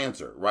 I'll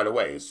answer it right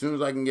away. As soon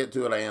as I can get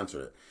to it, I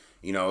answer it.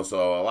 You know,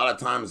 so a lot of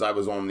times I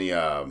was on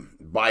the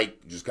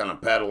bike just kind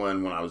of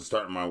pedaling when I was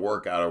starting my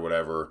workout or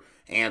whatever,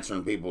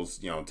 answering people's,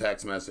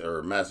 text message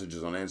or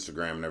messages on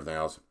Instagram and everything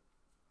else.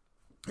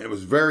 It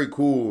was very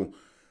cool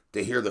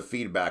to hear the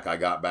feedback I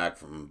got back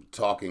from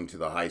talking to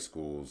the high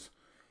schools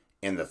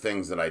and the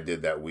things that I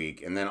did that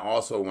week. And then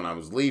also when I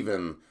was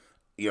leaving,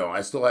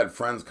 I still had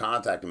friends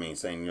contacting me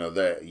saying,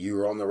 that you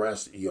were on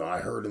the I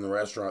heard in the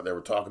restaurant they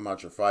were talking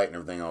about your fight and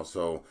everything else.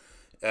 So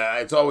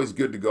it's always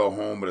good to go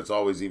home, but it's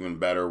always even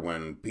better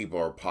when people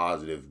are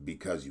positive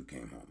because you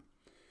came home.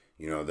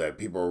 That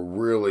people are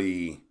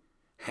really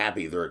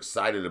happy. They're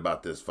excited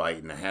about this fight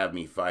and to have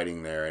me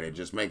fighting there. And it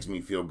just makes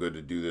me feel good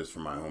to do this for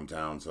my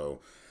hometown. So,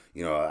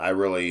 I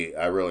really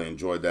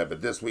enjoyed that.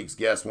 But this week's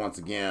guest, once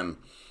again,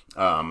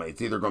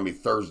 it's either going to be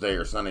Thursday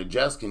or Sunday.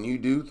 Jess, can you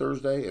do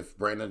Thursday if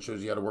Brandon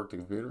shows you how to work the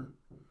computer?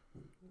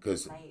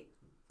 Because,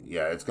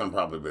 yeah, it's going to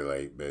probably be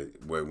late, but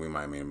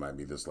it might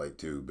be this late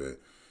too. But,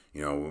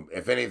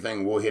 if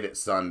anything, we'll hit it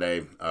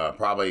Sunday.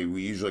 Probably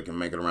we usually can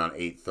make it around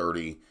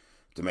 8:30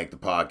 to make the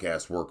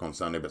podcast work on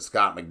Sunday. But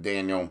Scott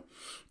McDaniel,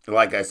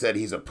 like I said,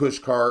 he's a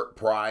Pushcart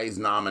Prize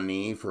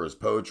nominee for his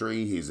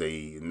poetry. He's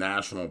a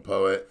national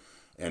poet,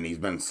 and he's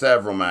been in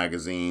several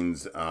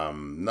magazines.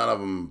 None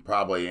of them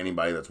probably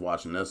anybody that's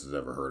watching this has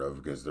ever heard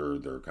of because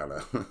they're kind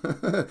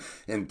of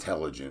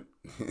intelligent.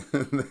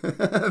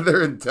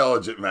 They're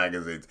intelligent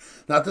magazines.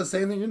 Not to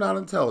say that you're not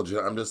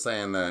intelligent. I'm just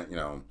saying that,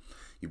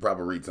 you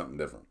probably read something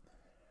different.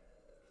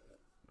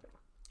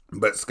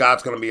 But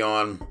Scott's going to be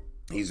on.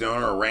 He's the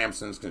owner of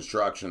Ramson's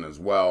Construction as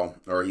well.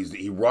 Or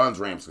he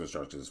runs Ramson's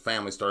Construction. His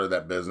family started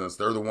that business.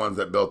 They're the ones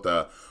that built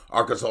the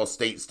Arkansas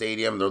State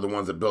Stadium. They're the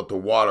ones that built the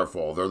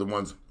waterfall. They're the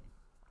ones...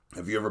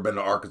 Have you ever been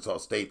to Arkansas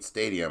State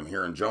Stadium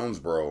here in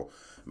Jonesboro?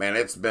 Man,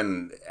 it's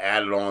been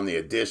added on. The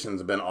additions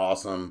have been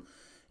awesome.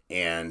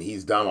 And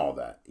he's done all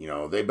that.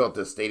 They built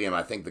this stadium.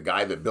 I think the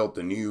guy that built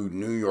the new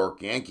New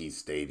York Yankees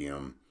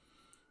stadium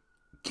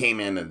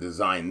came in and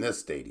designed this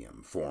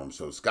stadium for him.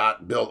 So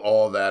Scott built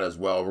all of that as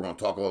well. We're going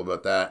to talk a little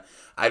about that.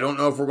 I don't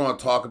know if we're going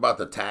to talk about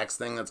the tax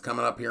thing that's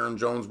coming up here in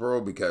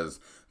Jonesboro because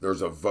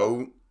there's a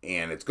vote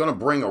and it's going to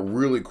bring a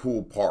really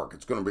cool park.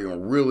 It's going to bring a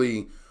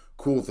really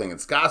cool thing.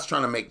 And Scott's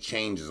trying to make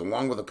changes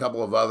along with a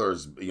couple of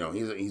others.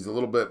 He's a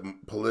little bit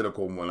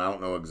political when I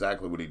don't know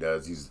exactly what he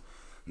does. He's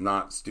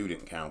not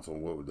student council.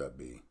 What would that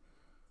be?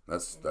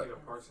 That's that. Like a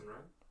parson,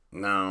 right?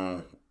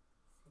 No.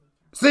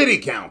 City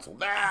council.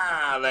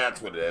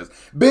 That's what it is.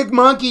 Big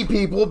monkey,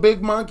 people.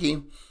 Big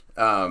monkey.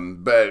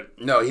 But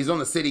no, he's on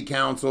the city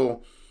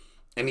council,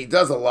 and he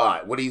does a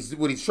lot. What he's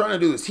trying to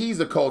do is he's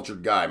a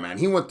cultured guy, man.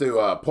 He went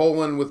to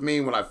Poland with me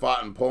when I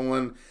fought in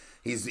Poland.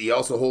 He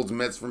also holds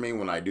mitts for me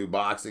when I do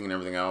boxing and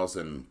everything else,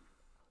 and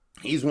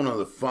he's one of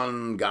the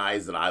fun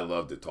guys that I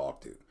love to talk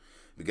to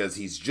because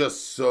he's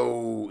just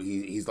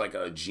he's like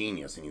a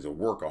genius, and he's a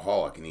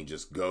workaholic, and he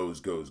just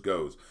goes.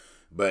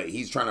 But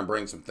he's trying to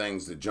bring some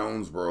things to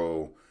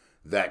Jonesboro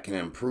that can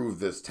improve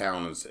this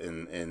town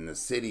in the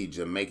city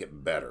to make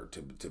it better,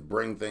 to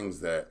bring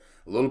things that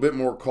a little bit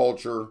more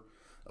culture,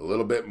 a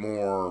little bit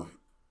more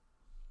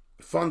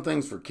fun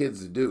things for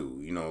kids to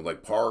do,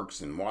 like parks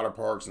and water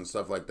parks and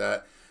stuff like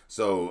that.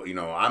 So,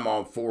 I'm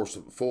all full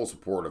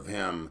support of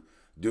him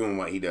doing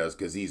what he does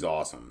because he's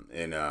awesome.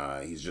 And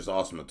he's just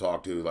awesome to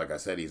talk to. Like I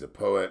said, he's a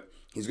poet.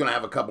 He's going to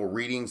have a couple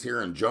readings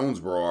here in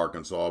Jonesboro,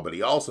 Arkansas, but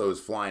he also is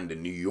flying to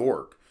New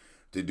York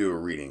to do a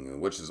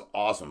reading, which is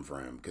awesome for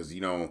him because,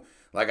 you know,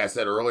 like I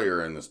said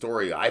earlier in the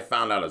story, I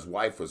found out his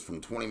wife was from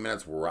 20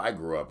 minutes where I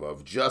grew up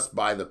of just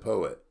by the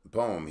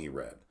poem he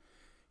read.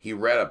 He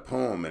read a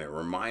poem and it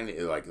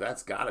reminded, like,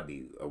 that's got to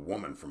be a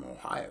woman from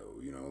Ohio,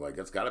 you know, like,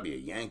 that's got to be a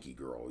Yankee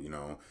girl, you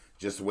know,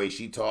 just the way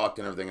she talked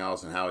and everything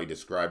else and how he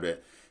described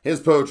it. His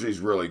poetry is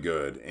really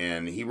good,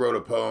 and he wrote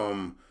a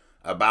poem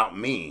about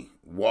me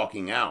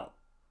walking out.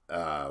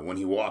 When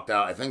he walked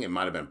out, I think it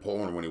might have been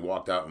Poland when he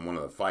walked out in one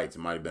of the fights. It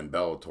might have been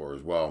Bellator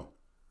as well.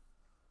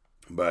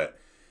 But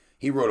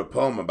he wrote a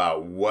poem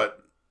about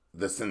what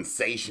the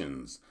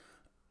sensations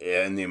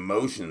and the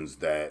emotions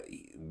that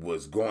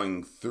was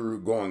going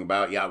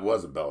about. Yeah, it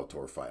was a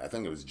Bellator fight. I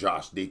think it was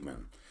Josh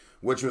Diekman,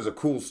 which was a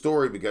cool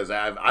story because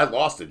I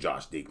lost to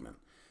Josh Diekman.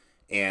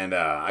 And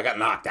I got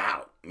knocked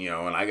out, you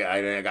know, and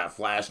I got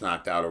flash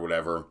knocked out or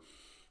whatever.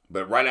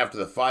 But right after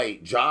the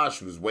fight,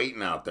 Josh was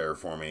waiting out there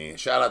for me.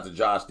 Shout out to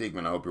Josh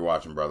Diekman. I hope you're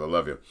watching, brother.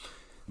 Love you.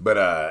 But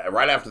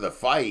right after the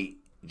fight,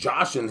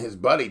 Josh and his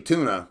buddy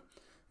Tuna,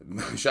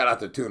 shout out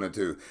to Tuna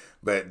too,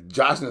 but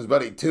Josh and his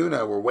buddy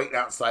Tuna were waiting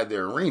outside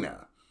their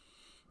arena.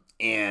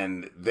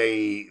 And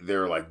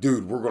they're like,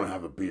 dude, we're going to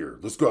have a beer.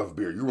 Let's go have a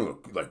beer.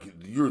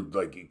 You're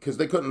like, because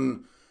they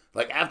couldn't.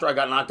 Like, after I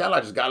got knocked out,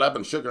 I just got up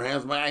and shook her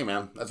hands. I'm like, hey,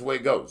 man, that's the way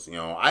it goes. You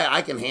know,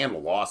 I can handle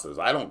losses.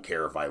 I don't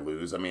care if I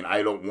lose. I mean,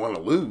 I don't want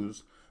to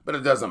lose, but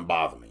it doesn't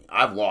bother me.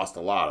 I've lost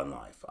a lot in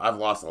life. I've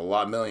lost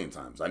a million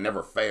times. I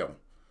never fail.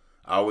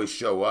 I always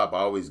show up. I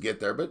always get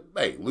there. But,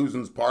 hey,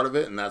 losing's part of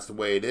it, and that's the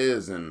way it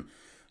is. And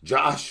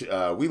Josh,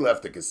 we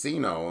left the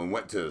casino and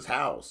went to his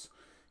house,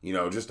 you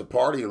know, just to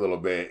party a little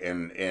bit.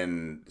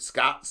 And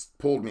Scott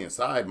pulled me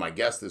aside. My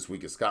guest this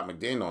week is Scott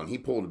McDaniel, and he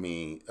pulled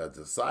me to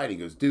the side. He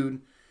goes,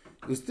 dude,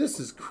 he goes, this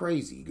is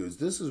crazy. He goes,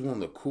 this is one of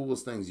the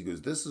coolest things. He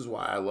goes, this is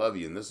why I love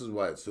you, and this is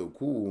why it's so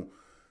cool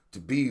to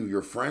be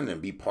your friend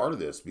and be part of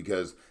this,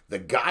 because the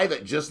guy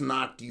that just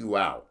knocked you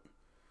out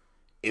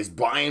is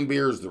buying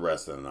beers the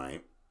rest of the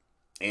night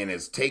and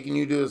is taking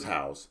you to his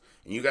house,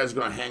 and you guys are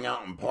going to hang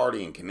out and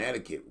party in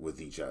Connecticut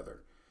with each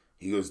other.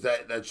 He goes,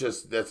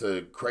 that's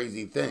a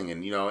crazy thing.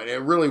 And, you know, and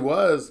it really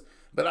was,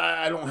 but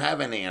I don't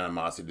have any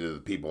animosity to the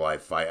people I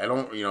fight. I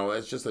don't, you know,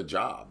 it's just a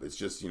job. It's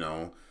just, you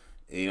know,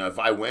 if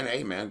I win,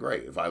 hey, man,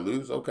 great. If I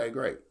lose, okay,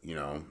 great, you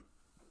know.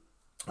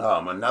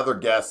 Another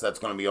guest that's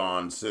going to be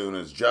on soon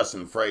is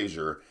Justin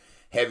Frazier,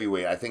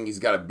 heavyweight. I think he's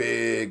got a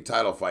big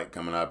title fight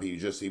coming up. He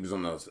was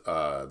on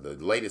the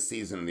latest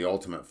season of The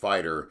Ultimate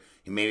Fighter.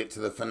 He made it to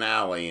the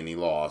finale and he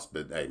lost,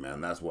 but hey, man,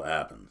 that's what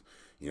happens.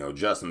 You know,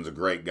 Justin's a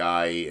great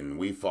guy, and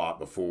we fought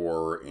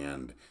before,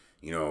 and,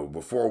 you know,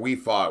 before we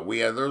fought,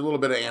 there's a little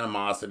bit of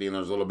animosity, and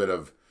there's a little bit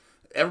of,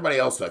 everybody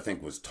else, I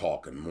think, was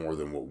talking more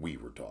than what we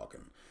were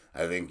talking.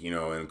 I think, you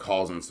know, and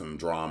causing some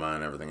drama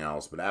and everything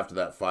else. But after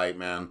that fight,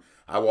 man,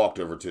 I walked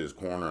over to his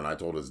corner and I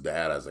told his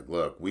dad, I was like,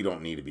 look, we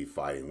don't need to be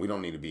fighting. We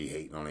don't need to be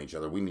hating on each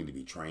other. We need to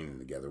be training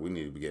together. We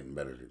need to be getting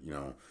better, you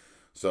know.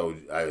 So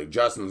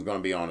Justin's going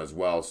to be on as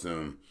well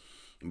soon.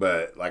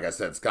 But like I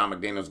said, Scott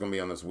McDaniel's going to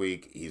be on this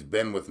week. He's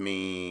been with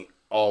me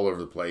all over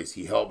the place.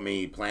 He helped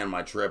me plan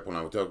my trip when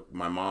I took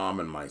my mom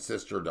and my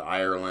sister to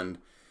Ireland.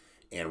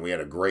 And we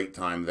had a great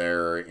time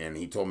there. And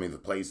he told me the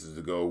places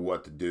to go,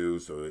 what to do.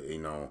 So,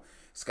 you know,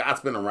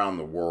 Scott's been around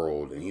the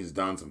world, and he's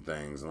done some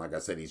things. And like I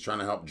said, he's trying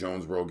to help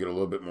Jonesboro get a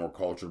little bit more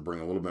culture, bring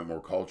a little bit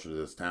more culture to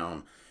this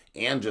town.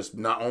 And just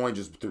not only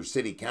just through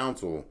city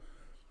council,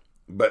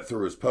 but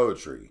through his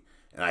poetry.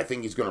 And I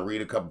think he's going to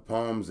read a couple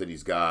poems that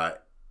he's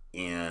got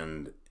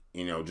and,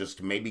 you know, just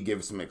to maybe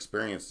give some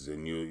experiences.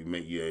 And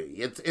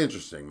it's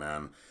interesting,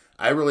 man.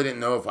 I really didn't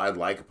know if I'd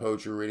like a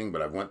poetry reading,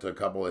 but I went to a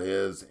couple of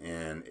his,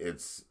 and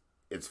it's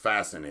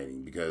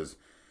fascinating because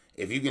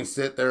if you can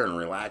sit there and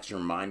relax your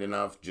mind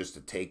enough just to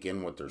take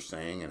in what they're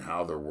saying and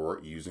how they're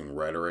using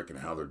rhetoric and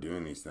how they're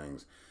doing these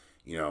things,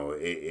 you know,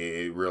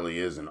 it really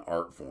is an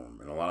art form.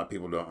 And a lot of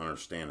people don't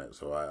understand it.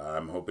 So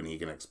I'm hoping he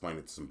can explain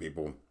it to some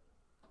people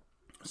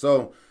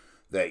so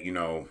that, you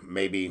know,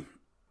 maybe,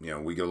 you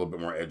know, we get a little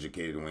bit more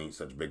educated and we ain't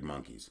such big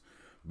monkeys.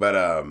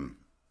 But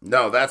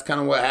no, that's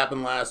kind of what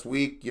happened last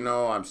week. You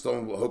know, I'm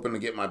still hoping to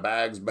get my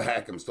bags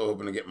back. I'm still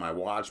hoping to get my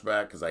watch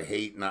back because I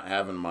hate not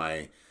having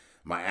my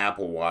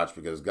Apple Watch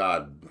because,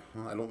 God,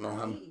 I don't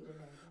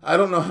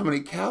know how many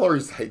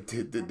calories I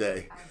did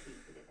today.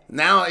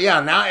 Now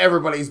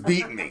everybody's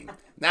beating me.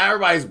 Now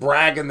everybody's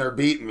bragging they're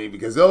beating me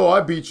because, oh,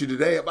 I beat you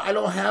today. But I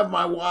don't have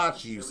my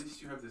watch. At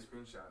least you have the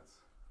screenshots.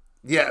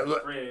 Yeah.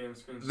 3 a.m.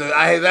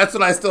 screenshots. That's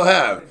what I still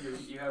have.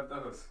 You have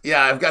those.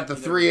 Yeah, I've got the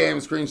 3 a.m.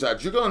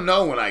 screenshots. You're going to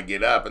know when I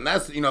get up. And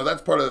that's, you know,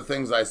 that's part of the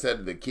things I said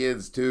to the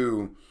kids,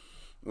 too,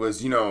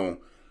 was, you know,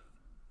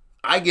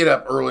 I get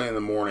up early in the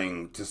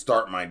morning to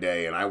start my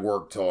day, and I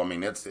work till, I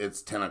mean,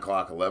 it's 10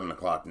 o'clock, 11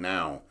 o'clock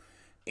now.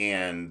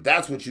 And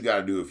that's what you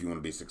got to do if you want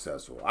to be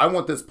successful. I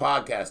want this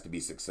podcast to be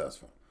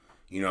successful.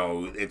 You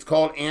know, it's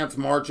called Ants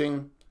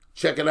Marching.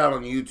 Check it out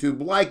on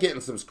YouTube. Like it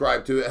and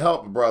subscribe to it.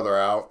 Help a brother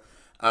out.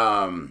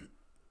 I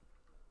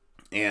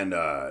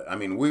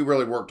mean, we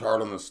really worked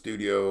hard on the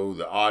studio,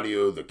 the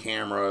audio, the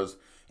cameras,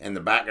 and the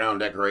background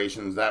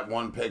decorations. That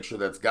one picture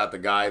that's got the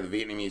guy, the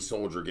Vietnamese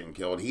soldier, getting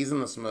killed.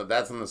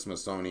 That's in the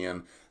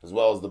Smithsonian, as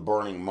well as the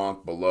burning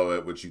monk below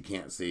it, which you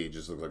can't see. It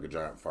just looks like a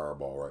giant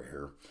fireball right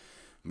here.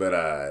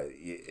 But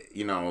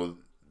you know,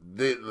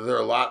 there are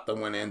a lot that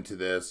went into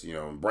this. You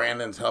know,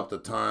 Brandon's helped a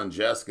ton.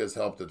 Jessica's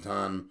helped a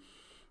ton.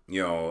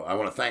 You know, I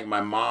want to thank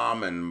my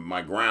mom and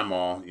my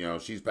grandma. You know,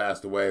 she's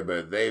passed away,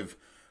 but they've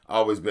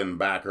always been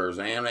backers.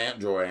 And Aunt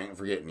Joy, I ain't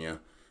forgetting you.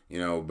 You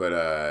know,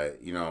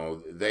 but, you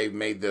know, they've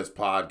made this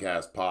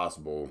podcast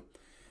possible.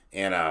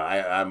 And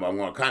I'm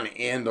going to kind of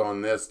end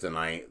on this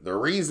tonight. The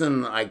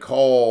reason I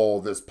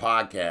call this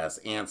podcast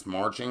Ants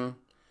Marching,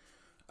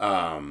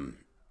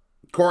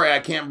 Corey, I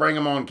can't bring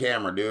him on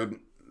camera, dude.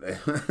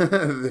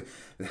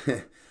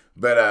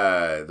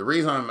 But the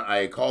reason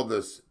I called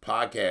this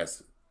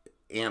podcast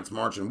Ants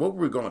Marching, what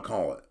were we going to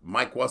call it?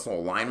 Mike Wessel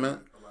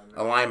Alignment?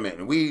 Alignment.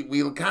 And we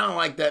kind of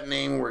like that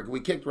name.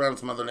 We kicked around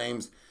some other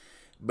names.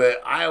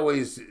 But I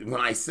always, when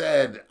I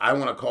said, I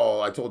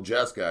told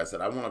Jessica, I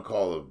said, I want to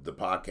call the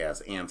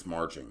podcast Ants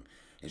Marching.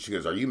 And she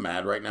goes, are you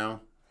mad right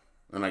now?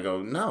 And I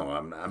go, no,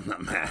 I'm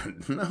not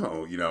mad.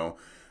 No, you know.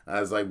 I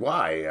was like,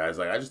 why? I was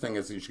like, I just think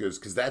it's, she goes,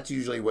 because that's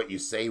usually what you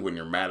say when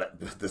you're mad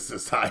at the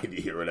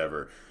society or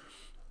whatever.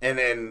 And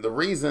then the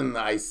reason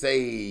I say,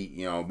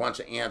 you know, a bunch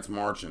of ants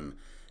marching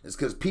is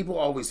because people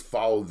always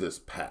follow this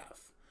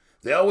path.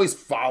 They always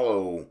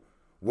follow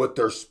what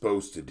they're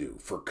supposed to do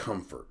for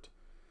comfort.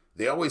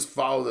 They always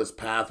follow this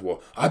path.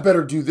 Well, I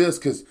better do this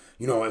because,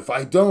 you know, if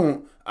I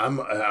don't, I'm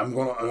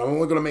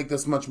only gonna make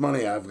this much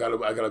money. I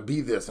gotta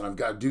be this, and I've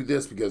got to do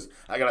this because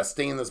I gotta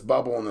stay in this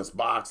bubble, in this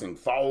box, and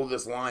follow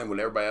this line what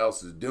everybody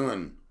else is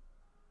doing.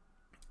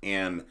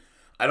 And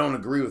I don't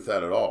agree with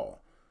that at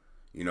all.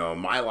 You know,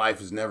 my life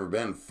has never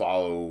been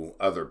follow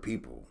other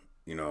people.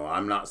 You know,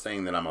 I'm not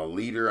saying that I'm a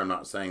leader. I'm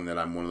not saying that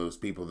I'm one of those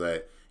people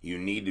that you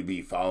need to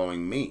be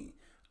following me.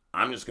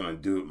 I'm just gonna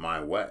do it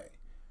my way.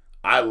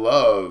 I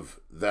love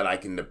that I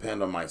can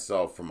depend on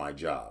myself for my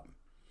job.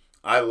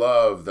 I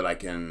love that I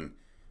can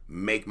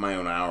make my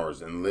own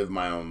hours and live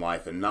my own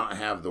life and not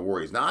have the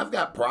worries. Now, I've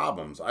got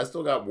problems. I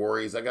still got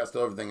worries. I got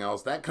still everything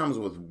else. That comes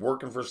with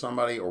working for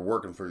somebody or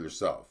working for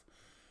yourself.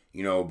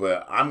 You know,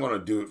 but I'm going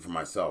to do it for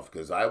myself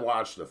because I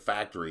watched a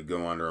factory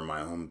go under in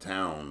my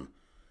hometown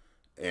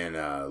and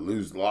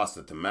lost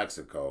it to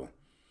Mexico.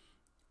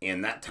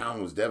 And that town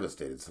was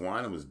devastated.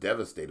 Salina was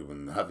devastated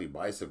when the Huffy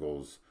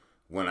bicycles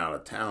went out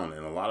of town,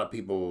 and a lot of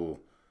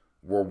people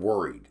were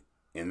worried.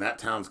 And that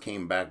town's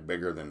came back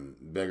bigger than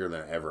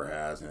it ever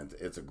has, and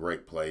it's a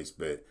great place.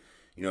 But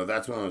you know,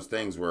 that's one of those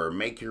things where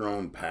make your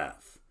own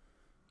path.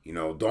 You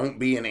know, don't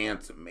be an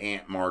ant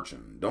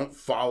marching. Don't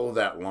follow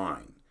that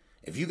line.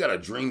 If you got a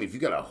dream, if you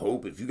got a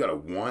hope, if you got a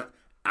want,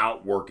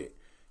 outwork it.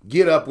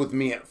 Get up with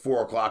me at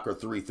 4 o'clock or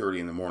 3:30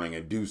 in the morning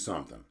and do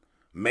something.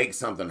 Make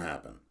something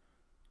happen.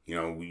 You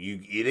know,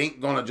 it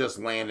ain't gonna just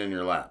land in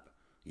your lap.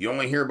 You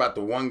only hear about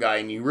the one guy,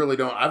 and you really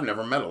don't. I've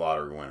never met a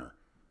lottery winner.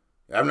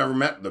 I've never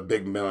met the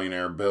big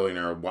billionaire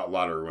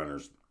lottery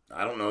winners.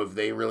 I don't know if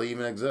they really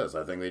even exist.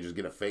 I think they just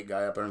get a fake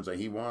guy up there and say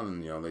he won,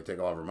 and you know they take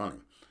all of our money.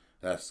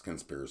 That's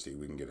conspiracy.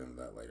 We can get into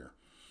that later.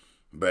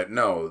 But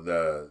no,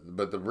 the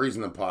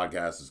reason the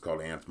podcast is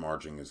called Ants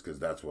Marching is because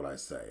that's what I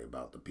say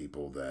about the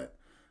people that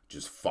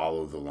just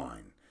follow the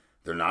line.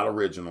 They're not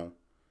original.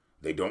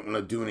 They don't want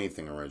to do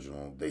anything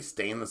original. They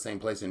stay in the same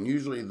place, and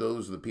usually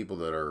those are the people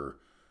that are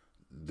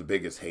the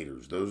biggest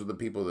haters. Those are the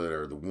people that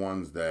are the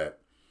ones that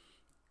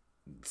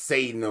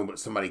say no, but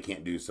somebody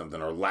can't do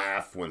something, or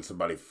laugh when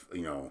somebody,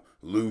 you know,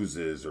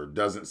 loses or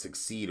doesn't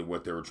succeed at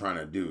what they were trying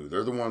to do.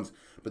 They're the ones,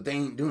 but they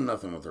ain't doing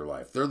nothing with their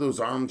life. They're those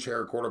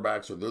armchair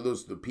quarterbacks, or they're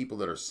the people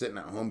that are sitting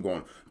at home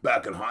going,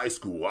 back in high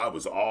school, I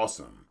was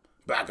awesome.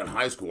 Back in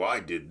high school,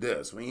 I did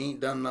this. We ain't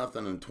done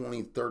nothing in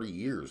 20, 30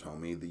 years,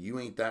 homie. That you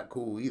ain't that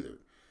cool either.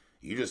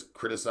 You just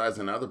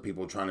criticizing other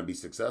people trying to be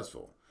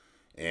successful.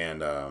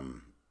 And,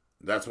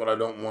 that's what I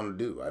don't want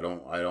to do. I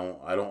don't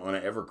want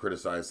to ever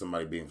criticize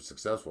somebody being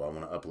successful. I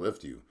want to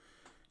uplift you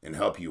and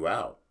help you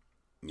out.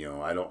 You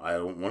know, I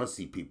don't want to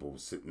see people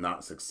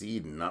not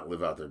succeed and not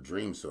live out their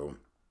dreams. So,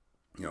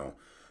 you know,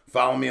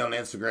 follow me on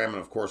Instagram and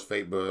of course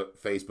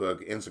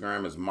Facebook.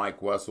 Instagram is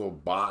Mike Wessel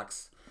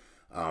Box.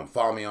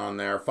 Follow me on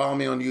there. Follow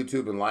me on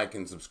YouTube and like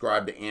and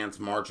subscribe to Ants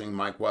Marching.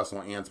 Mike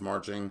Wessel Ants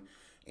Marching.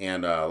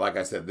 And like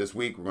I said, this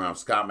week we're going to have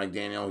Scott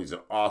McDaniel. He's an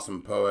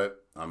awesome poet.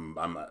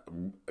 I'm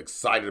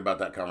excited about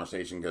that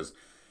conversation because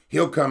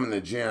he'll come in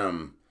the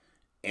gym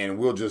and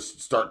we'll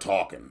just start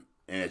talking.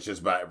 And it's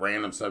just about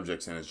random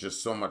subjects, and it's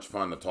just so much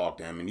fun to talk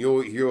to him. And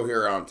you'll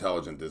hear how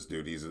intelligent this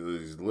dude. He's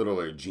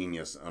literally a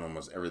genius on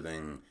almost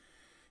everything.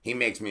 He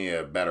makes me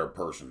a better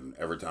person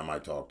every time I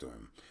talk to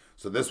him.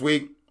 So this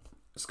week,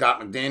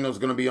 Scott McDaniel's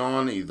going to be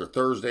on either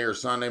Thursday or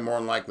Sunday, more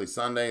than likely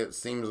Sunday. It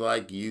seems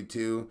like you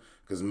too,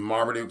 because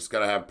Marmaduke's got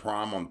to have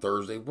prom on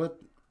Thursday. What?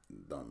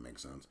 Don't make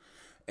sense.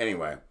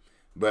 Anyway,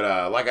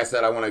 But like I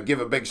said, I want to give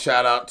a big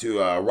shout out to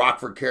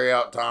Rockford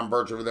Carryout, Tom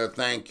Birch over there.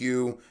 Thank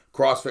you.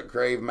 CrossFit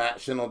Crave, Matt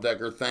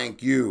Schindeldecker.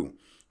 Thank you.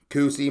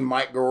 Kusi,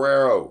 Mike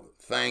Guerrero.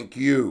 Thank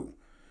you.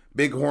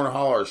 Bighorn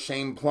Holler,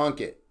 Shane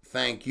Plunkett.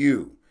 Thank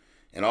you.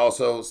 And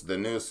also, the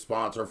newest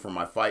sponsor for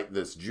my fight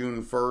this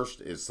June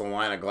 1st is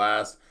Salina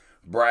Glass.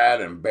 Brad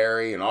and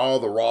Barry and all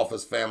the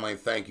Rolfus family,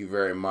 thank you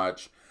very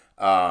much.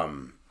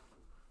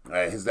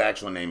 His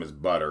actual name is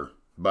Butter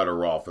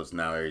Rolfus.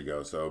 Now there you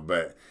go.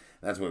 But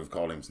that's what we've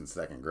called him since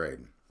 2nd grade.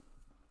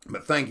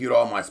 But thank you to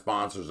all my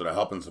sponsors that are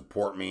helping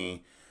support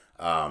me.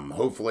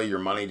 Hopefully your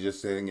money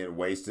just didn't get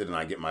wasted and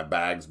I get my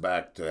bags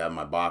back to have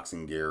my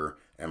boxing gear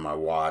and my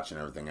watch and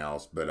everything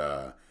else.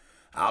 But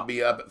I'll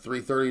be up at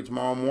 3:30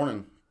 tomorrow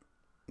morning,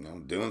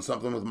 doing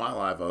something with my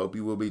life. I hope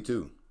you will be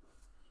too.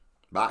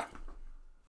 Bye.